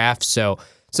the draft. So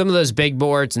some of those big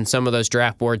boards and some of those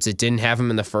draft boards that didn't have him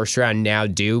in the first round now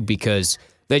do because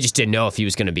they just didn't know if he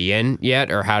was going to be in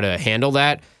yet or how to handle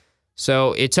that.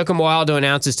 So it took him a while to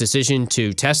announce his decision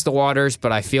to test the waters,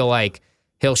 but I feel like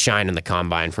he'll shine in the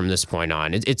combine from this point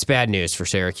on. It's bad news for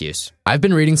Syracuse. I've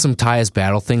been reading some Tyus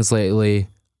Battle things lately.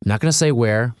 I'm not going to say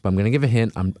where, but I'm going to give a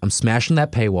hint. I'm smashing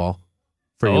that paywall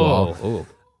for you all. Oh,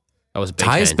 that was a big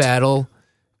Tyus hint. Battle,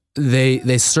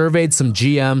 they surveyed some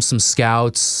GMs, some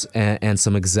scouts, and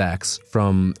some execs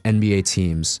from NBA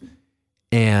teams.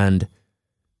 And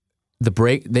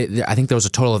I think there was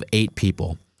a total of 8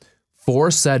 people.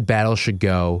 4 said Battle should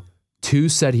go, 2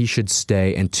 said he should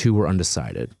stay, and 2 were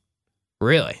undecided.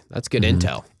 Really? That's good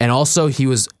intel. And also, he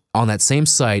was on that same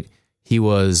site, he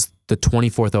was the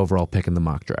 24th overall pick in the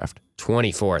mock draft.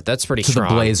 24th. That's pretty To strong.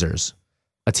 the Blazers.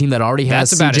 A team that already has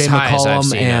That's about CJ as high as I've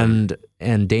McCollum seen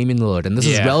and Damian Lillard. And this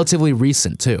is Yeah. relatively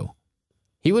recent, too.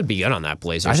 He would be good on that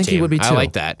Blazers team. I think he would be, I too.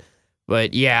 like that.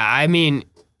 But yeah, I mean,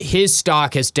 his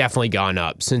stock has definitely gone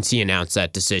up since he announced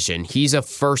that decision. He's a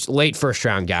late first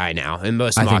round guy now in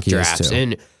most I mock think he is, drafts. too.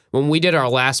 And when we did our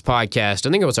last podcast, I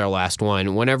think it was our last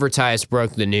one, whenever Tyus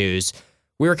broke the news,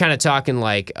 we were kind of talking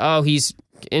like, oh, he's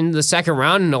in the second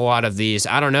round in a lot of these.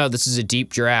 I don't know. This is a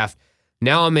deep draft.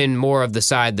 Now I'm in more of the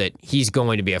side that he's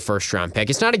going to be a first-round pick.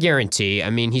 It's not a guarantee. I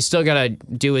mean, he's still got to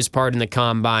do his part in the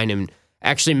combine and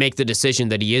actually make the decision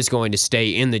that he is going to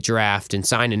stay in the draft and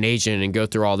sign an agent and go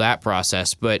through all that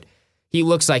process. But he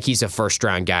looks like he's a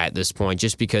first-round guy at this point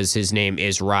just because his name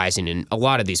is rising in a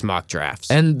lot of these mock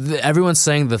drafts. And everyone's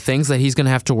saying the things that he's going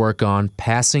to have to work on,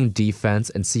 passing,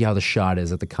 defense, and see how the shot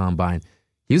is at the combine.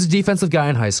 He was a defensive guy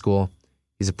in high school.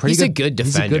 He's a good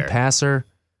defender. He's a good passer.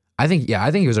 I think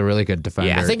he was a really good defender.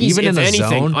 Yeah, I think he's, even in the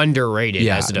anything, zone, underrated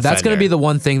as a defender. That's going to be the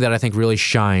one thing that I think really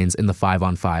shines in the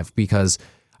 5-on-5 because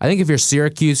I think if you're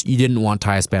Syracuse, you didn't want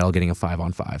Tyus Battle getting a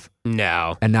 5-on-5.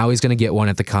 No. And now he's going to get one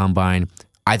at the combine.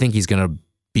 I think he's going to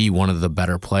be one of the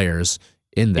better players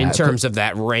in that. In terms of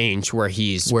that range where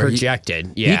he's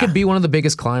projected. He could be one of the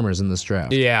biggest climbers in this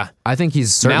draft. Yeah. I think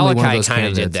he's certainly one of Malachi those kinda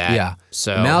candidates. did that. Yeah.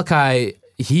 So Malachi,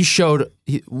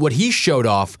 what he showed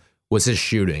off was his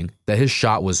shooting, that his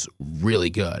shot was really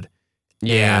good.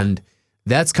 Yeah. And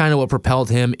that's kind of what propelled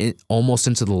him almost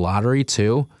into the lottery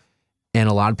too. And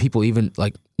a lot of people even,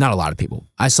 like, not a lot of people.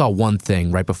 I saw one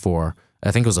thing right before,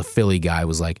 I think it was a Philly guy,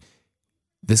 was like,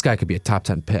 this guy could be a top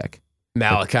 10 pick.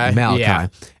 Malachi. Yeah.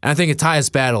 And I think at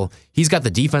Tyus Battle, he's got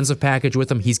the defensive package with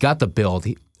him. He's got the build.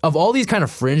 Of all these kind of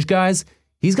fringe guys,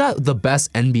 he's got the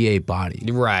best NBA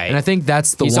body. Right. And I think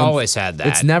that's the He's one. always had that.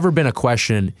 It's never been a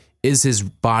question, is his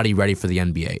body ready for the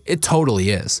NBA? It totally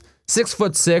is.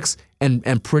 6'6"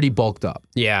 and pretty bulked up.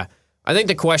 Yeah. I think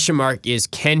the question mark is,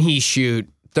 can he shoot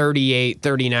 38,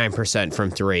 39%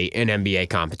 from three in NBA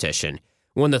competition?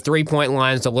 When the three-point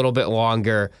line's a little bit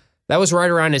longer, that was right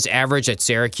around his average at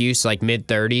Syracuse, like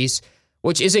mid-30s,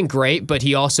 which isn't great, but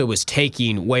he also was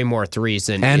taking way more threes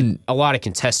than a lot of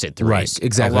contested threes. Right,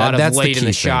 exactly. A lot That's of late the in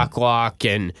the key shot clock,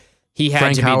 and he had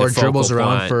Frank to be Howard the focal dribbles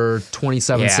around point. for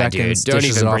 27 seconds, Dude, don't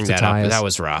dishes even it off bring to that up. Tyus. That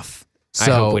was rough. I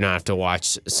So- hope we don't have to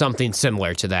watch something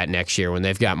similar to that next year when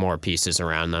they've got more pieces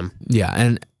around them. Yeah,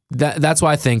 and that's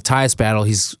why I think Tyus Battle,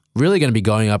 he's really going to be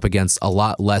going up against a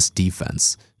lot less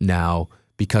defense now,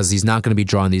 because he's not going to be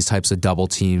drawing these types of double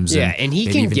teams. Yeah, and he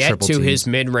maybe can even get triple to teams. his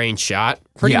mid-range shot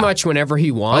pretty Yeah. much whenever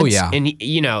he wants. Oh, yeah. And,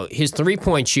 his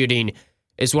three-point shooting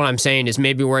is what I'm saying is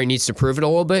maybe where he needs to prove it a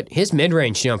little bit. His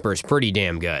mid-range jumper is pretty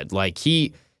damn good. Like,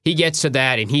 he gets to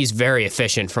that, and he's very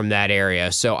efficient from that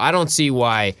area. So I don't see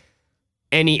why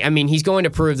he's going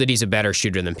to prove that he's a better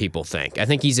shooter than people think. I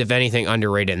think he's, if anything,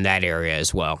 underrated in that area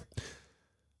as well.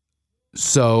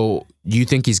 So you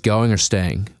think he's going or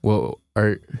staying? Well,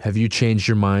 or have you changed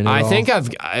your mind at I all? think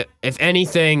if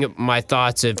anything, my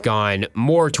thoughts have gone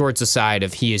more towards the side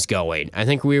of he is going. I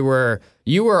think you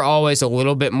were always a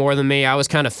little bit more than me. I was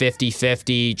kind of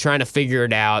 50-50, trying to figure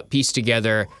it out, piece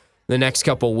together the next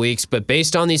couple weeks. But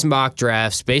based on these mock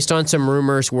drafts, based on some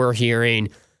rumors we're hearing,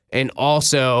 and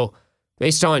also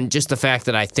based on just the fact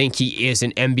that I think he is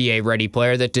an NBA-ready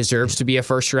player that deserves to be a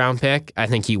first-round pick, I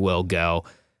think he will go.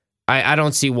 I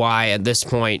don't see why at this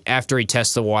point, after he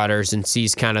tests the waters and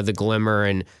sees kind of the glimmer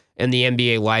and the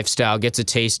NBA lifestyle, gets a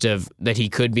taste of that he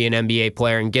could be an NBA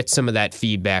player and gets some of that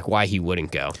feedback, why he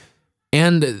wouldn't go.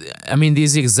 And I mean,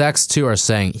 these execs too are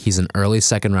saying he's an early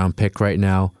second-round pick right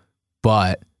now,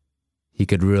 but he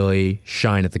could really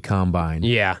shine at the combine.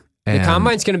 Yeah. The And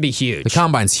combine's going to be huge. The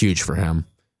combine's huge for him.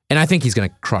 And I think he's going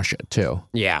to crush it too.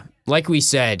 Yeah. Like we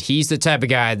said, he's the type of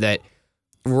guy that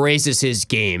raises his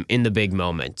game in the big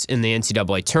moments. In the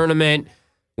NCAA tournament,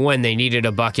 when they needed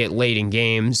a bucket late in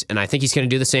games, and I think he's going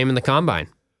to do the same in the combine.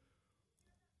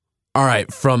 All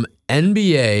right, from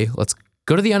NBA, let's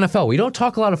go to the NFL. We don't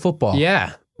talk a lot of football.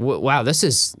 Yeah. Wow,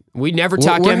 we never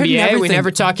talk we're hitting NBA, we everything. never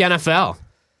talk NFL.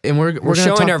 And we're gonna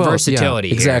showing talk our both. versatility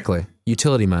Yeah, here. exactly.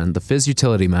 Utility man, the Fizz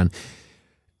utility man.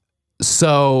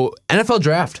 So, NFL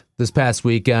draft this past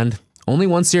weekend. Only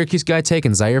one Syracuse guy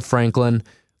taken, Zaire Franklin.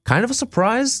 Kind of a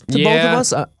surprise to both of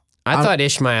us. I thought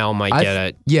Ishmael might get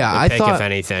a pick, if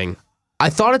anything. I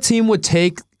thought a team would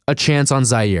take a chance on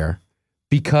Zaire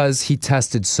because he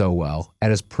tested so well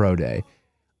at his pro day.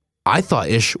 I thought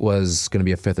Ish was going to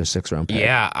be a 5th or 6th round pick.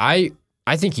 Yeah, I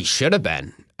think he should have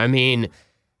been. I mean,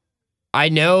 I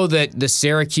know that the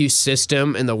Syracuse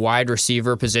system and the wide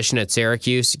receiver position at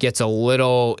Syracuse gets a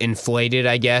little inflated,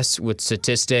 I guess, with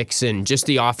statistics, and just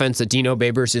the offense that Dino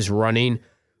Babers is running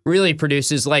really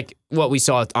produces, like what we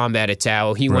saw with Amba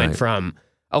Atao. He went from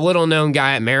a little-known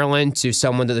guy at Maryland to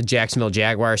someone that the Jacksonville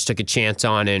Jaguars took a chance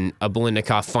on and a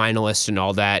Biletnikoff finalist and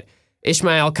all that.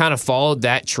 Ishmael kind of followed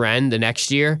that trend the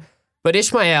next year, but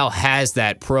Ishmael has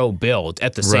that pro build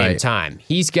at the same time.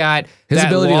 He's got His that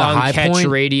ability to long high catch point.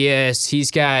 radius. He's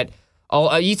got...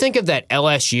 you think of that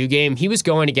LSU game, he was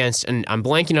going against, and I'm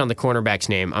blanking on the cornerback's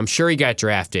name. I'm sure he got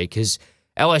drafted because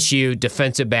LSU,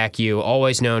 defensive back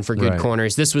always known for good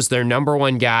corners. This was their number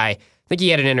one guy. I think he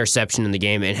had an interception in the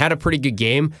game and had a pretty good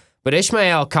game, but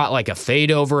Ishmael caught like a fade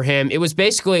over him. It was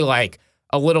basically like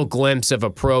a little glimpse of a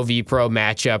pro v pro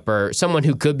matchup or someone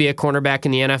who could be a cornerback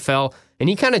in the NFL, and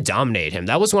he kind of dominated him.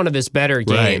 That was one of his better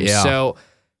games. yeah. So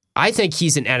I think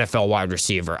he's an NFL wide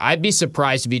receiver. I'd be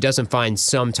surprised if he doesn't find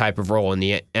some type of role in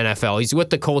the NFL. He's with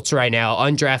the Colts right now,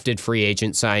 undrafted free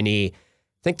agent signee.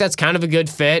 I think that's kind of a good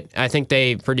fit. I think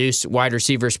they produce wide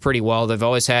receivers pretty well. They've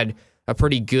always had a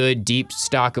pretty good, deep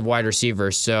stock of wide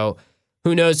receivers. So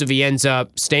who knows if he ends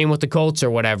up staying with the Colts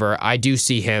or whatever. I do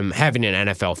see him having an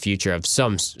NFL future of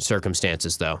some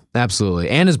circumstances, though. Absolutely.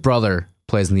 And his brother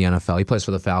plays in the NFL. He plays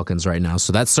for the Falcons right now,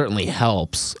 so that certainly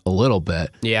helps a little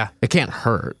bit. Yeah. It can't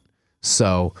hurt.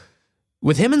 So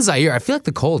with him and Zaire, I feel like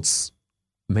the Colts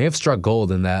may have struck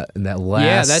gold in that last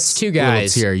Yeah, that's two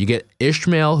guys. little tier. You get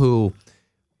Ishmael, who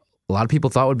a lot of people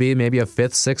thought would be maybe a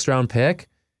 5th, 6th round pick,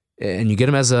 and you get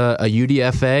him as a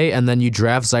UDFA, and then you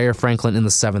draft Zaire Franklin in the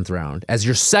 7th round as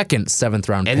your second 7th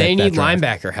round pick. And they need that draft.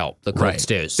 linebacker help, the Colts Right.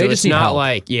 do. So They just it's need not help.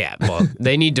 like,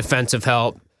 they need defensive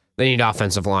help. They need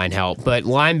offensive line help. But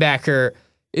linebacker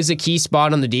is a key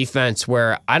spot on the defense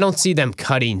where I don't see them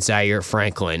cutting Zaire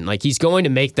Franklin. Like, he's going to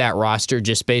make that roster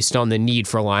just based on the need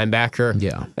for linebacker.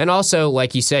 Yeah. And also,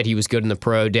 like you said, he was good in the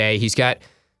pro day. He's got,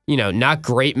 not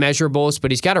great measurables,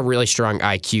 but he's got a really strong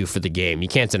IQ for the game. You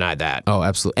can't deny that. Oh,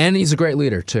 absolutely. And he's a great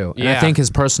leader, too. And I Yeah. think his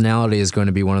personality is going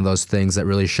to be one of those things that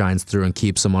really shines through and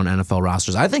keeps him on NFL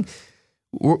rosters. I think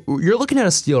you're looking at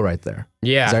a steal right there.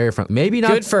 Yeah. Zaire Franklin. Maybe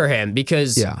not. Good for him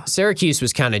because Yeah. Syracuse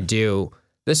was kind of due.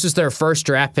 This was their first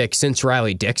draft pick since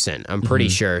Riley Dixon, I'm pretty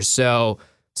sure. So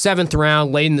 7th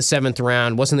round, late in the 7th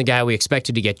round, wasn't the guy we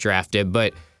expected to get drafted,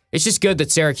 but it's just good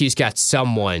that Syracuse got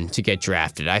someone to get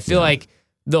drafted. I feel like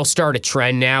they'll start a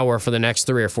trend now where for the next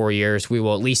 3 or 4 years, we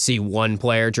will at least see one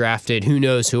player drafted. Who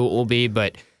knows who it will be,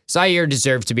 but Zaire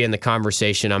deserves to be in the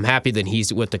conversation. I'm happy that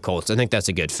he's with the Colts. I think that's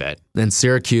a good fit. And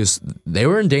Syracuse, they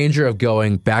were in danger of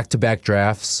going back-to-back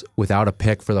drafts without a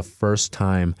pick for the first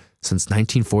time since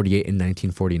 1948 and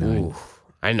 1949. Ooh,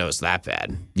 I know it's that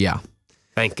bad. Yeah.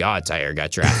 Thank God Zaire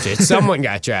got drafted. Someone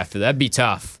got drafted. That'd be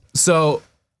tough. So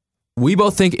we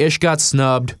both think Ish got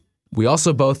snubbed. We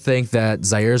also both think that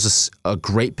Zaire's a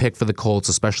great pick for the Colts,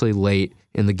 especially late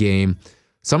in the game.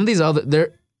 Some of these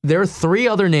other there are 3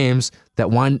 other names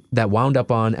that wound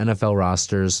up on NFL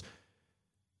rosters.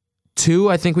 2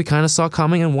 I think we kind of saw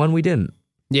coming, and 1 we didn't.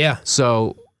 Yeah.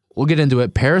 So we'll get into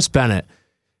it. Paris Bennett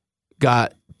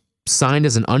got signed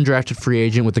as an undrafted free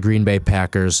agent with the Green Bay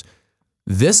Packers.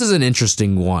 This is an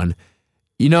interesting one.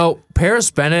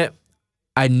 Paris Bennett,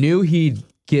 I knew he'd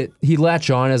latch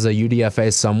on as a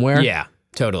UDFA somewhere. Yeah,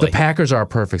 totally. The Packers are a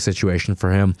perfect situation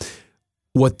for him.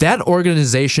 What that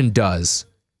organization does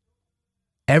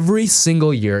every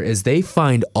single year is they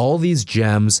find all these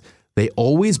gems. They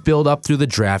always build up through the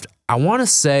draft. I want to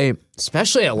say,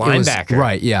 Especially a it was- linebacker.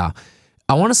 right, yeah.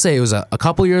 I want to say it was a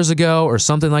couple years ago or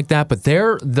something like that, but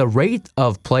the rate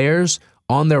of players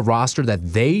on their roster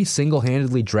that they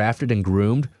single-handedly drafted and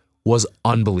groomed was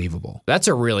unbelievable. That's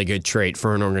a really good trait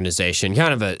for an organization.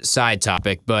 Kind of a side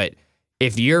topic, but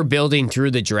if you're building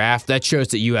through the draft, that shows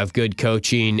that you have good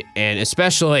coaching, and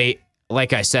especially,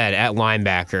 like I said, at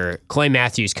linebacker, Clay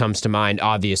Matthews comes to mind,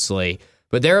 obviously,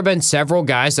 but there have been several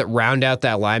guys that round out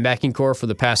that linebacking core for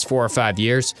the past 4 or 5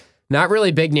 years. Not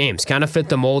really big names, kind of fit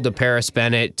the mold of Paris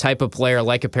Bennett, type of player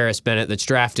like a Paris Bennett that's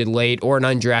drafted late or an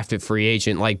undrafted free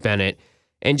agent like Bennett,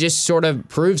 and just sort of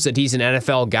proves that he's an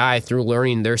NFL guy through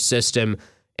learning their system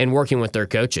and working with their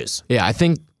coaches. Yeah, I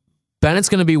think Bennett's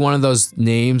going to be one of those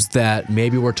names that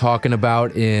maybe we're talking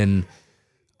about in,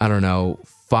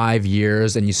 5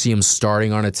 years, and you see him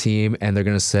starting on a team, and they're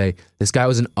going to say, this guy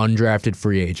was an undrafted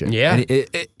free agent. Yeah. And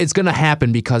it's going to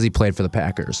happen because he played for the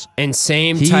Packers. And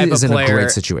same He type of is in a player great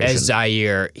situation. as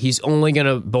Zaire. He's only going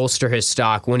to bolster his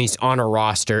stock when he's on a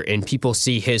roster and people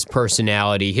see his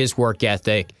personality, his work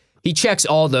ethic. He checks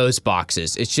all those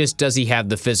boxes. It's just, does he have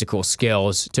the physical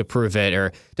skills to prove it,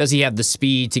 or does he have the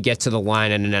speed to get to the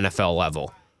line at an NFL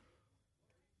level?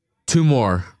 2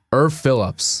 more. Irv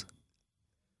Phillips.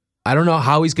 I don't know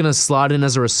how he's going to slot in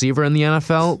as a receiver in the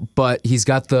NFL, but he's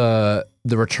got the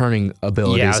returning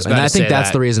abilities. Yeah, I was about and to I think say that's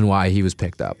that. the reason why he was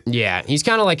picked up. Yeah, he's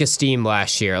kind of like a Steam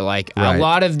last year. Like, Right. a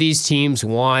lot of these teams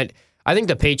want, I think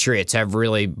the Patriots have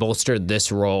really bolstered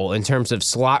this role in terms of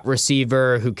slot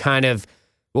receiver who kind of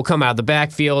will come out of the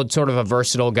backfield, sort of a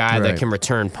versatile guy that Right. can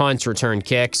return punts, return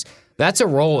kicks. That's a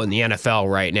role in the NFL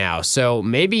right now. So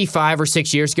maybe 5 or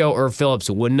 6 years ago, Irv Phillips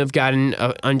wouldn't have gotten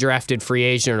an undrafted free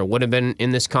agent or would have been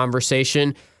in this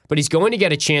conversation. But he's going to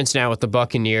get a chance now with the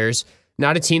Buccaneers,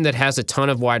 not a team that has a ton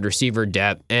of wide receiver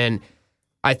depth. And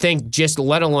I think just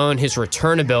let alone his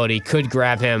return ability could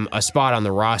grab him a spot on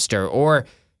the roster, or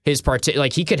his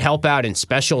he could help out in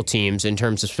special teams in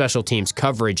terms of special teams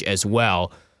coverage as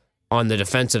well on the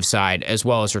defensive side, as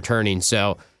well as returning.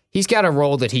 So he's got a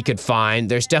role that he could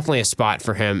find. There's definitely a spot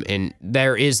for him, and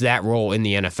there is that role in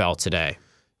the NFL today.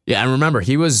 Yeah, and remember,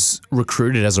 he was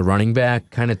recruited as a running back,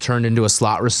 kind of turned into a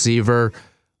slot receiver.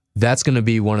 That's going to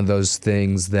be one of those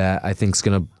things that I think is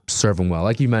going to serve him well.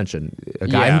 Like you mentioned, a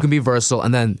guy Yeah. who can be versatile,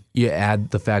 and then you add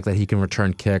the fact that he can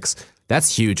return kicks.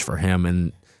 That's huge for him,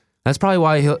 and that's probably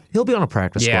why he'll be on a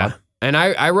practice squad. And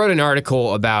I wrote an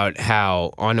article about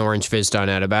how, on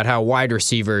OrangeFizz.net, about how wide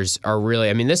receivers are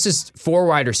really, this is 4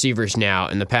 wide receivers now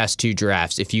in the past 2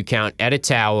 drafts, if you count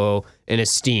Editawo and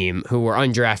Esteem, who were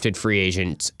undrafted free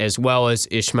agents, as well as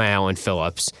Ishmael and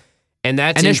Phillips. And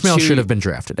that's And in Ishmael 2 should have been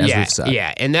drafted, as yeah, we've said.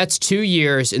 Yeah, and that's 2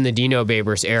 years in the Dino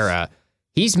Babers era.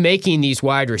 He's making these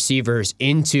wide receivers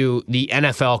into the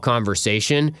NFL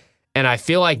conversation, and I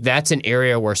feel like that's an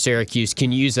area where Syracuse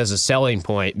can use as a selling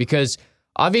point because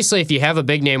obviously if you have a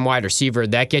big-name wide receiver,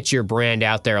 that gets your brand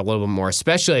out there a little bit more,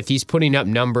 especially if he's putting up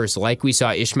numbers like we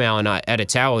saw Ishmael and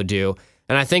Editawo do.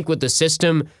 And I think with the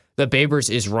system that Babers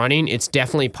is running, it's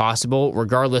definitely possible,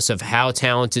 regardless of how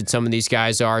talented some of these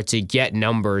guys are, to get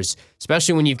numbers,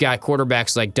 especially when you've got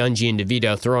quarterbacks like Dungy and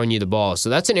DeVito throwing you the ball. So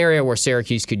that's an area where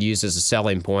Syracuse could use as a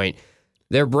selling point.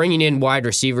 They're bringing in wide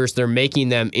receivers. They're making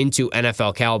them into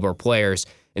NFL caliber players.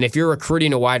 And if you're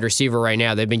recruiting a wide receiver right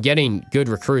now, they've been getting good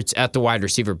recruits at the wide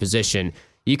receiver position.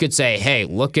 You could say, hey,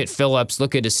 look at Phillips,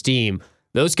 look at Esteem.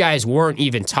 Those guys weren't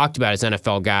even talked about as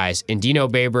NFL guys, and Dino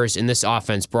Babers in this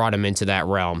offense brought him into that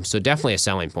realm. So definitely a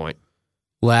selling point.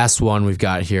 Last one we've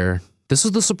got here. This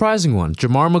is the surprising one.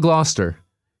 Jamar McGloster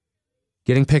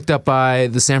getting picked up by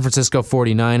the San Francisco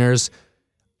 49ers.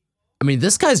 I mean,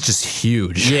 this guy's just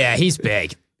huge. Yeah, he's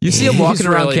big. You see him walking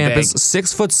around really campus, big.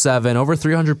 6'7", over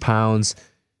 300 pounds.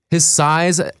 His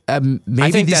size, maybe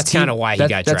I think that's kind of why he got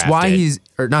That's drafted. why he's,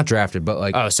 or not drafted, but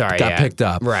like got picked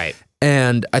up. Right.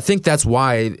 And I think that's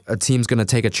why a team's going to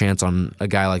take a chance on a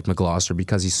guy like McGloster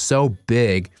because he's so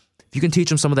big. If you can teach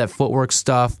him some of that footwork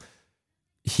stuff,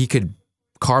 he could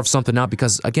carve something out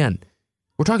because, again,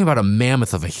 we're talking about a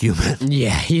mammoth of a human. Yeah,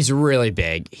 he's really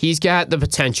big. He's got the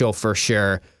potential for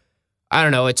sure. I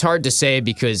don't know. It's hard to say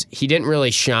because he didn't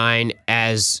really shine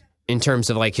as in terms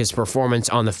of like his performance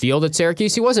on the field at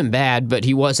Syracuse. He wasn't bad, but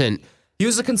he wasn't. He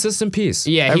was a consistent piece.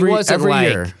 Yeah, he wasn't every like,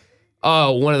 year.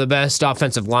 one of the best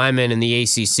offensive linemen in the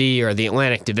ACC or the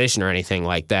Atlantic Division or anything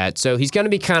like that. So he's going to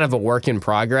be kind of a work in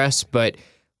progress, but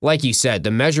like you said, the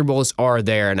measurables are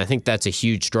there, and I think that's a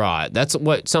huge draw. That's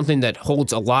something that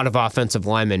holds a lot of offensive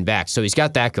linemen back. So he's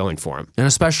got that going for him. And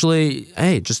especially,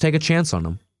 hey, just take a chance on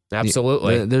him.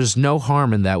 Absolutely. There's no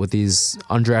harm in that with these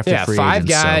undrafted free agents. 5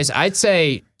 guys. So. I'd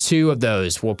say 2 of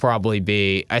those will probably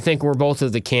be. I think we're both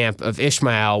of the camp of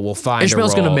Ishmael will find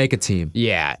Ishmael's a role. going to make a team.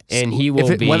 Yeah, and he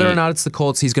will be. Whether or not it's the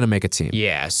Colts, he's going to make a team.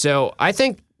 Yeah, so I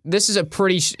think this is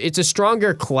it's a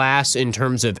stronger class in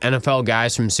terms of NFL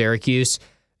guys from Syracuse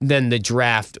than the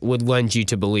draft would lend you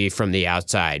to believe from the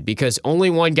outside because only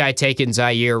one guy taken,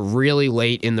 Zaire, really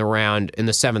late in the round, in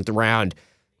the 7th round.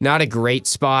 Not a great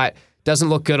spot. Doesn't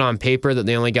look good on paper that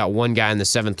they only got one guy in the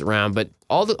 7th round, but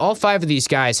all 5 of these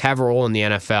guys have a role in the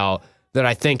NFL that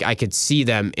I think I could see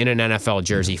them in an NFL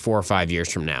jersey 4 or 5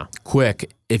 years from now.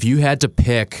 Quick, if you had to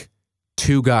pick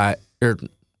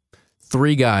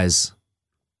 3 guys,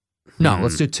 no,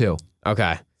 let's do 2.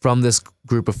 Okay. From this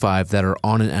group of 5 that are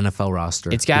on an NFL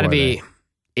roster. It's got to Who are be they?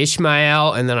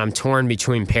 Ishmael, and then I'm torn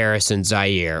between Paris and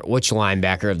Zaire. Which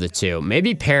linebacker of the 2?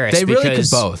 Maybe Paris. They really could because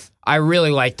both. I really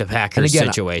like the Packers And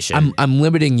again, situation. I'm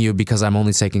limiting you because I'm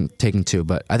only taking 2,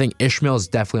 but I think Ishmael is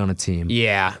definitely on a team.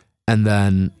 Yeah. And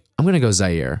then I'm going to go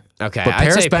Zaire. Okay, But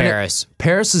I'd say Bennett- Paris.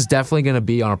 Paris is definitely going to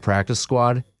be on a practice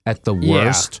squad at the Yeah.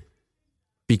 worst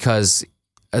because,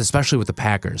 especially with the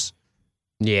Packers.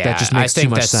 Yeah, That just makes I think too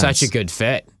much that's sense. such a good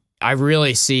fit. I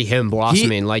really see him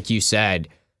blossoming, like you said.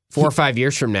 4 or 5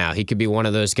 years from now, he could be one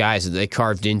of those guys that they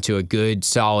carved into a good,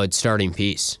 solid starting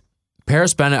piece.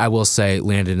 Paris Bennett, I will say,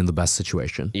 landed in the best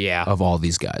situation Yeah. of all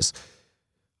these guys.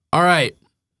 All right.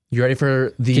 You ready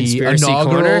for the Conspiracy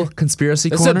inaugural corner? Conspiracy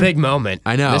This Corner? is a big moment.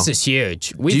 I know. This is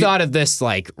huge. We Do you- thought of this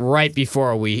like right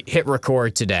before we hit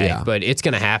record today, Yeah. but it's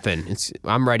going to happen.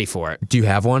 I'm ready for it. Do you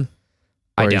have one?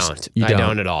 I Or you don't. you I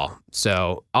don't at all.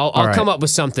 So I'll right. come up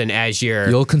with something as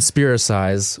You'll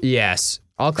conspiracize Yes.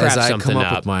 I'll craft as I something come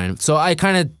up with mine. So I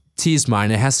kind of teased mine.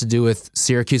 It has to do with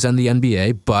Syracuse and the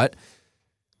NBA, but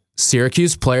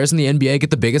Syracuse players in the NBA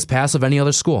get the biggest pass of any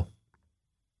other school.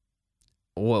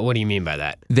 What do you mean by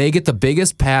that? They get the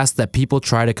biggest pass that people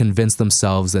try to convince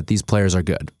themselves that these players are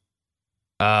good.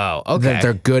 Oh, okay. That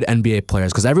they're good NBA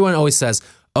players. Because everyone always says,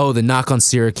 oh, the knock on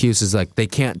Syracuse is like they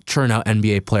can't churn out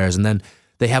NBA players. And then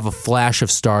they have a flash of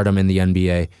stardom in the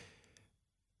NBA.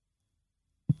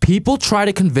 People try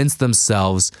to convince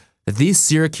themselves that these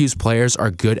Syracuse players are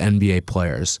good NBA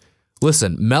players.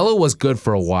 Listen, Melo was good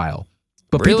for a while.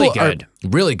 But Really people good. Are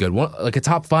really good. Like a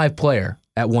top 5 player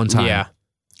at one time. Yeah.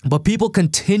 But people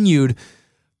continued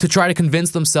to try to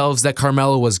convince themselves that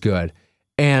Carmelo was good.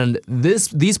 And these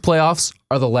playoffs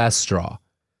are the last straw.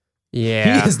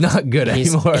 Yeah. He is not good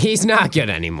anymore. He's not good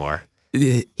anymore.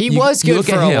 He You- was you good look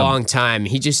for at a him. long time.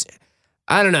 He just,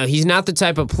 I don't know. He's not the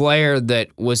type of player that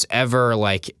was ever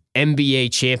like NBA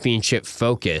championship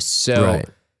focused. So Right.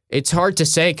 it's hard to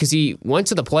say because he went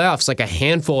to the playoffs like a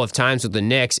handful of times with the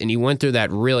Knicks, and he went through that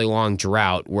really long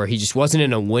drought where he just wasn't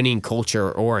in a winning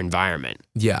culture or environment.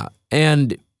 Yeah,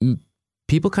 and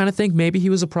people kind of think maybe he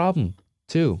was a problem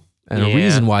too, and a Yeah.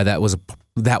 reason why that was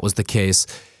the case.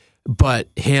 But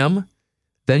him,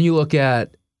 then you look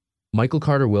at Michael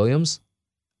Carter Williams.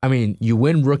 I mean, you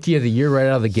win Rookie of the Year right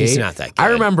out of the gate. He's not that good. I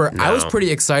remember I was No. pretty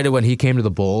excited when he came to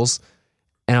the Bulls,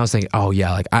 and I was thinking, oh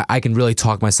yeah, like I can really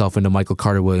talk myself into Michael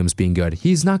Carter Williams being good.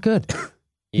 He's not good.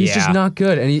 He's just not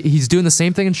good, and he's doing the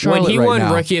same thing in Charlotte When he right won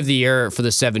now. Rookie of the Year for the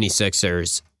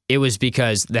 76ers, it was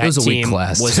because that It was a weak team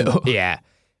class, was too. yeah.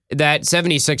 That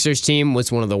 76ers team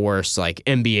was one of the worst like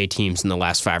NBA teams in the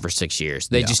last 5 or 6 years.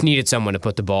 They just needed someone to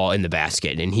put the ball in the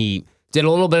basket, and he did a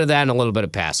little bit of that and a little bit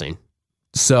of passing.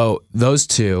 So those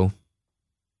two,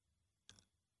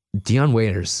 Dion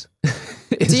Waiters.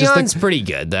 It's just Dion's pretty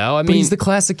good though. I But mean, he's the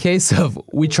classic case of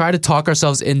we try to talk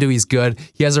ourselves into he's good.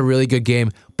 He has a really good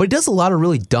game, but he does a lot of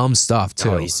really dumb stuff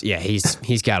too.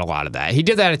 he's got a lot of that. He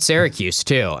did that at Syracuse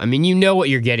too. I mean, you know what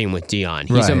you're getting with Dion.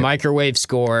 He's a Right. microwave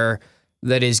scorer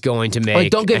that is going to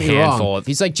make don't get a me wrong. handful of.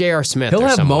 He's like J.R. Smith. He'll or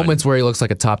have someone. moments where he looks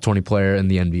like a top 20 player in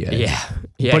the NBA.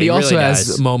 Yeah, but he also really has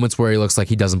does. moments where he looks like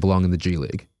he doesn't belong in the G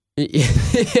League.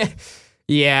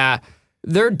 Yeah,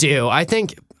 they're due.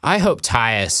 I hope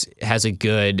Tyus has a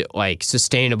good, like,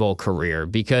 sustainable career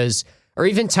because, or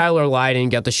even Tyler Lydon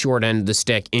got the short end of the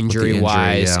stick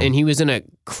injury-wise, yeah. and he was in a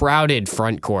crowded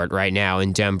front court right now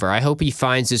in Denver. I hope he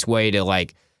finds his way to,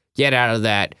 like, get out of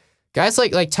that. Guys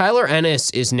like Tyler Ennis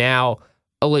is now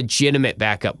a legitimate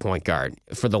backup point guard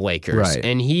for the Lakers, Right.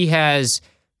 and he has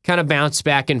kind of bounced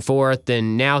back and forth,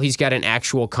 and now he's got an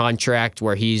actual contract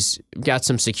where he's got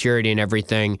some security and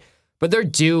everything. But they're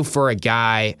due for a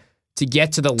guy to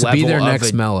get to the level Be their of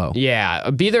next Melo.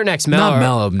 Yeah, be their next Melo. Not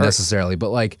Melo or necessarily, but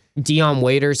like Dion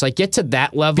Waiters. Like, get to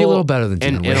that level. be a little better than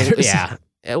Dion Waiters. Yeah,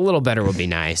 a little better would be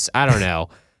nice. I don't know.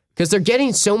 Because they're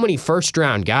getting so many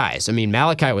first-round guys. I mean,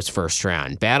 Malachi was first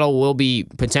round. Battle will be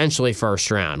potentially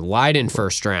first round. Lydon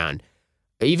first round.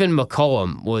 Even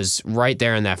McCollum was right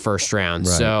there in that first round.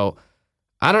 Right. So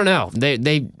I don't know.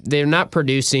 They're not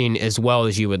producing as well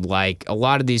as you would like. A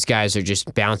lot of these guys are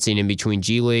just bouncing in between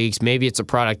G leagues. Maybe it's a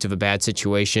product of a bad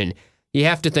situation. You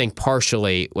have to think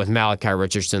partially with Malachi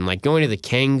Richardson, like going to the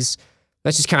Kings.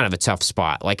 That's just kind of a tough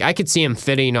spot. Like, I could see him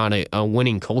fitting on a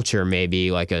winning culture, maybe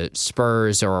like a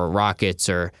Spurs or a Rockets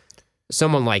or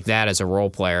someone like that as a role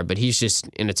player, but he's just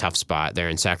in a tough spot there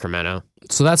in Sacramento.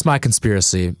 So that's my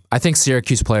conspiracy. I think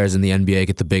Syracuse players in the NBA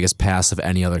get the biggest pass of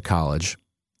any other college.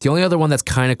 The only other one that's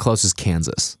kind of close is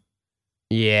Kansas.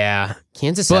 Yeah.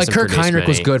 Kansas But like hasn't Kirk produced Heinrich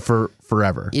was many. good for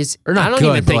forever. I not don't good,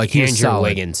 even but think like he was Andrew solid.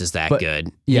 Wiggins is that But,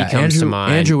 good. Yeah, he comes to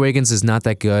mind. Andrew Wiggins is not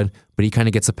that good, but he kind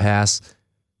of gets a pass.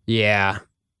 Yeah.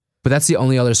 But that's the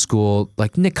only other school.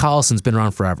 Like Nick Collison's been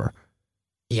around forever.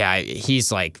 Yeah,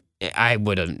 he's like, I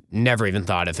would have never even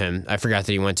thought of him. I forgot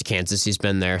that he went to Kansas. He's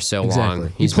been there so long.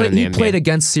 He's been in the he NBA. played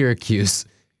against Syracuse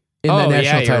in the national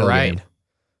yeah, title you're right. game.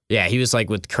 Yeah, he was like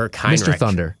with Kirk Heinrich. Mr.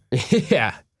 Thunder.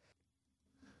 Yeah.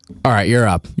 All right, you're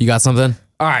up. You got something?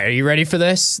 All right, are you ready for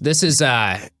this? This is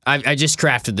I just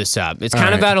crafted this up. It's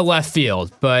kind of right. out of left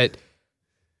field, but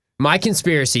my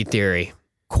conspiracy theory: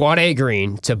 Quade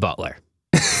Green to Butler.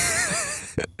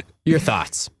 Your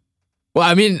thoughts? Well,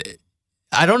 I mean,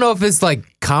 I don't know if it's like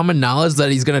common knowledge that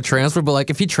he's going to transfer, but like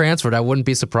if he transferred, I wouldn't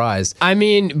be surprised. I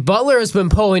mean, Butler has been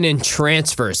pulling in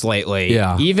transfers lately.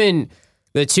 Yeah. Even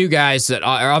the two guys that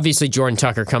are obviously Jordan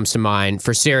Tucker comes to mind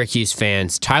for Syracuse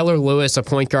fans. Tyler Lewis, a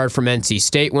point guard from NC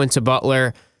State, went to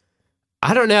Butler.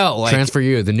 I don't know. Like, Transfer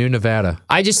you, the new Nevada.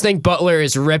 I just think Butler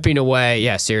is ripping away.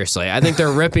 Yeah, seriously. I think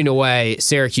they're ripping away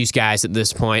Syracuse guys at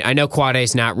this point. I know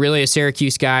Quade's not really a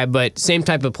Syracuse guy, but same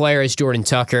type of player as Jordan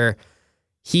Tucker.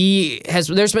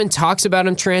 There's been talks about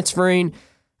him transferring.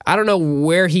 I don't know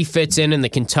where he fits in the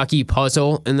Kentucky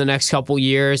puzzle in the next couple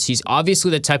years. He's obviously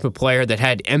the type of player that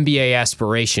had NBA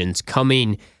aspirations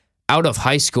coming out of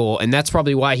high school, and that's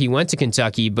probably why he went to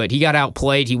Kentucky, but he got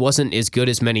outplayed. He wasn't as good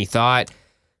as many thought.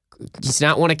 He's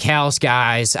not one of Cal's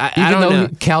guys. I Even don't though know.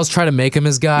 Cal's trying to make him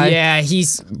his guy. Yeah,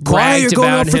 he's Why bragged you're going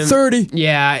about out for him. 30?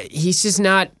 Yeah, he's just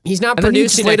not. He's not And then he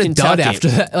just producing laid at a dud Kentucky. after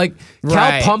that. Like, Right.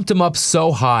 Cal pumped him up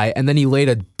so high, and then he laid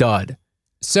a dud.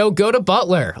 So go to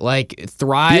Butler. Like,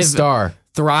 thrive. Be a star.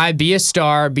 Thrive. Be a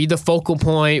star. Be the focal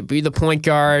point. Be the point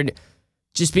guard.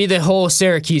 Just be the whole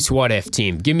Syracuse what-if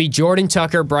team. Give me Jordan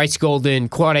Tucker, Bryce Golden,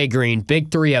 Quade Green,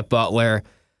 big three at Butler.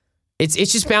 It's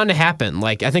just bound to happen.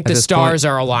 Like, I think the this stars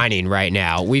are aligning right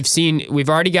now. We've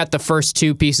already got the first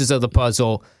two pieces of the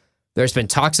puzzle. There's been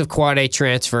talks of Quade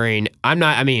transferring.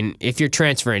 If you're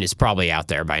transferring, it's probably out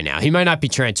there by now. He might not be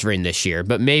transferring this year,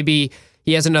 but maybe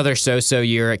he has another so-so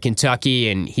year at Kentucky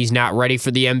and he's not ready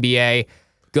for the NBA,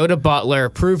 go to Butler,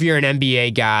 prove you're an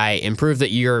NBA guy, and prove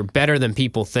that you're better than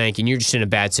people think, and you're just in a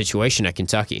bad situation at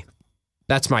Kentucky.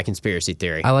 That's my conspiracy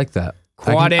theory. I like that.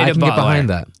 Quad A to I can Butler. get behind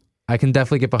that. I can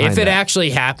definitely get behind If that. it actually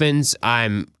happens,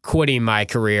 I'm quitting my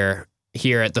career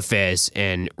here at the Fizz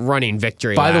and running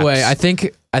victory By the laps. way, I think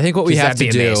what we 'Cause have to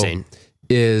that'd be do amazing.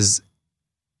 is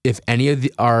if any of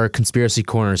our conspiracy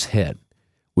corners hit,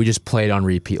 we just play it on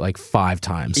repeat like 5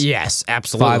 times. Yes,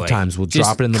 absolutely. 5 times. We'll Just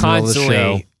drop it in the middle of the constantly,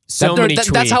 show. So many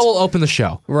tweets. That's how we'll open the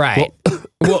show. Right.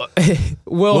 We'll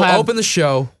We'll have open the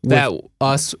show with that-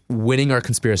 us winning our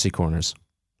conspiracy corners.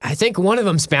 I think one of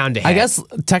them's bound to hit. I guess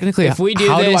technically, If we do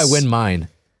how do I this- win mine?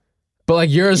 But like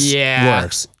yours Yeah.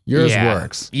 works. Yours Yeah.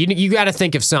 works. You got to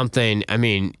think of something. I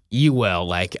mean, you will.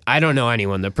 Like, I don't know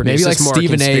anyone that produces Maybe like more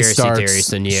Stephen A. conspiracy theories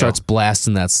than you. starts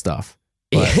blasting that stuff.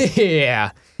 But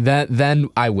Yeah. then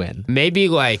I win. Maybe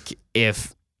like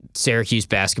if Syracuse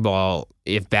basketball,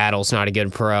 if Battle's not a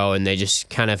good pro and they just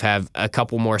kind of have a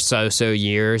couple more so-so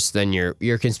years, then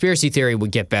your conspiracy theory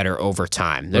would get better over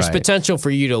time. There's Right. potential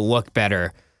for you to look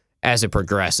better as it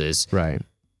progresses. Right.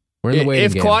 We're in the waiting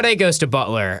If game. Quad A goes to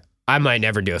Butler, I might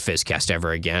never do a Fizzcast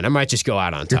ever again. I might just go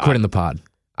out on You're top. quitting the pod.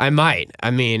 I might.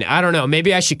 I mean, I don't know.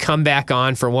 Maybe I should come back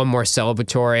on for one more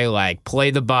celebratory, like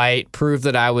play the bite, prove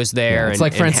that I was there. It's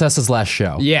like Francesa's last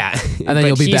show. Yeah. And then But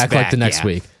you'll be he's back like the next yeah.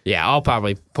 week. Yeah, I'll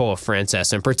probably pull a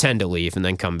Frances and pretend to leave and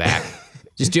then come back.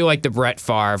 Just do like the Brett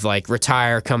Favre, like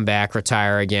retire, come back,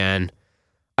 retire again.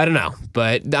 I don't know.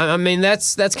 But I mean,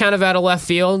 that's kind of out of left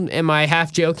field. Am I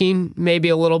half joking? Maybe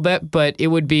a little bit, but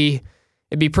it'd be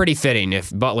pretty fitting if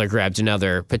Butler grabs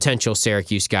another potential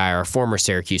Syracuse guy or a former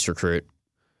Syracuse recruit.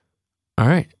 All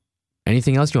right.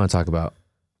 Anything else you want to talk about?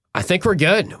 I think we're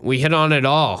good. We hit on it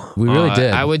all. We really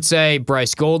did. I would say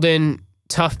Bryce Golden,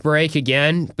 tough break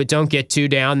again, but don't get too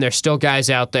down. There's still guys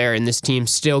out there, and this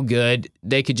team's still good.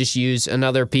 They could just use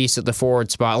another piece at the forward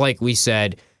spot, like we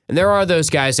said. And there are those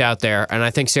guys out there, and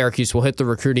I think Syracuse will hit the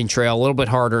recruiting trail a little bit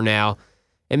harder now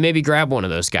and maybe grab one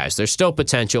of those guys. There's still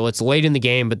potential. It's late in the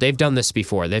game, but they've done this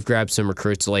before. They've grabbed some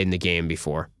recruits late in the game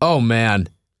before. Oh, man.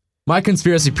 My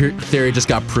conspiracy theory just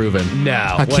got proven.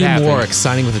 No. What Hakeem happened? Warwick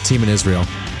signing with a team in Israel.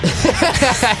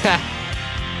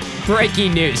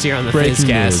 Breaking news here on the Breaking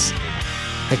Fizzcast.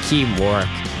 Hakeem Warwick.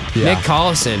 Yeah. Nick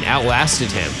Collison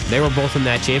outlasted him. They were both in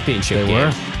that championship They game.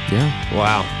 were. Yeah.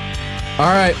 Wow.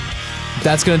 All right.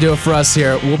 That's going to do it for us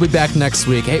here. We'll be back next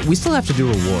week. Hey, we still have to do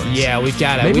rewards. Yeah, we've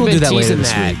got it. Maybe We've we'll been do that later teasing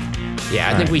this that. week. Yeah,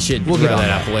 I All think right. we should We'll throw get on that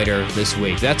that. up later this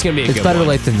week. That's going to be a It's good better one.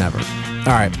 late than never.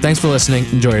 All right. Thanks for listening.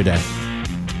 Enjoy your day.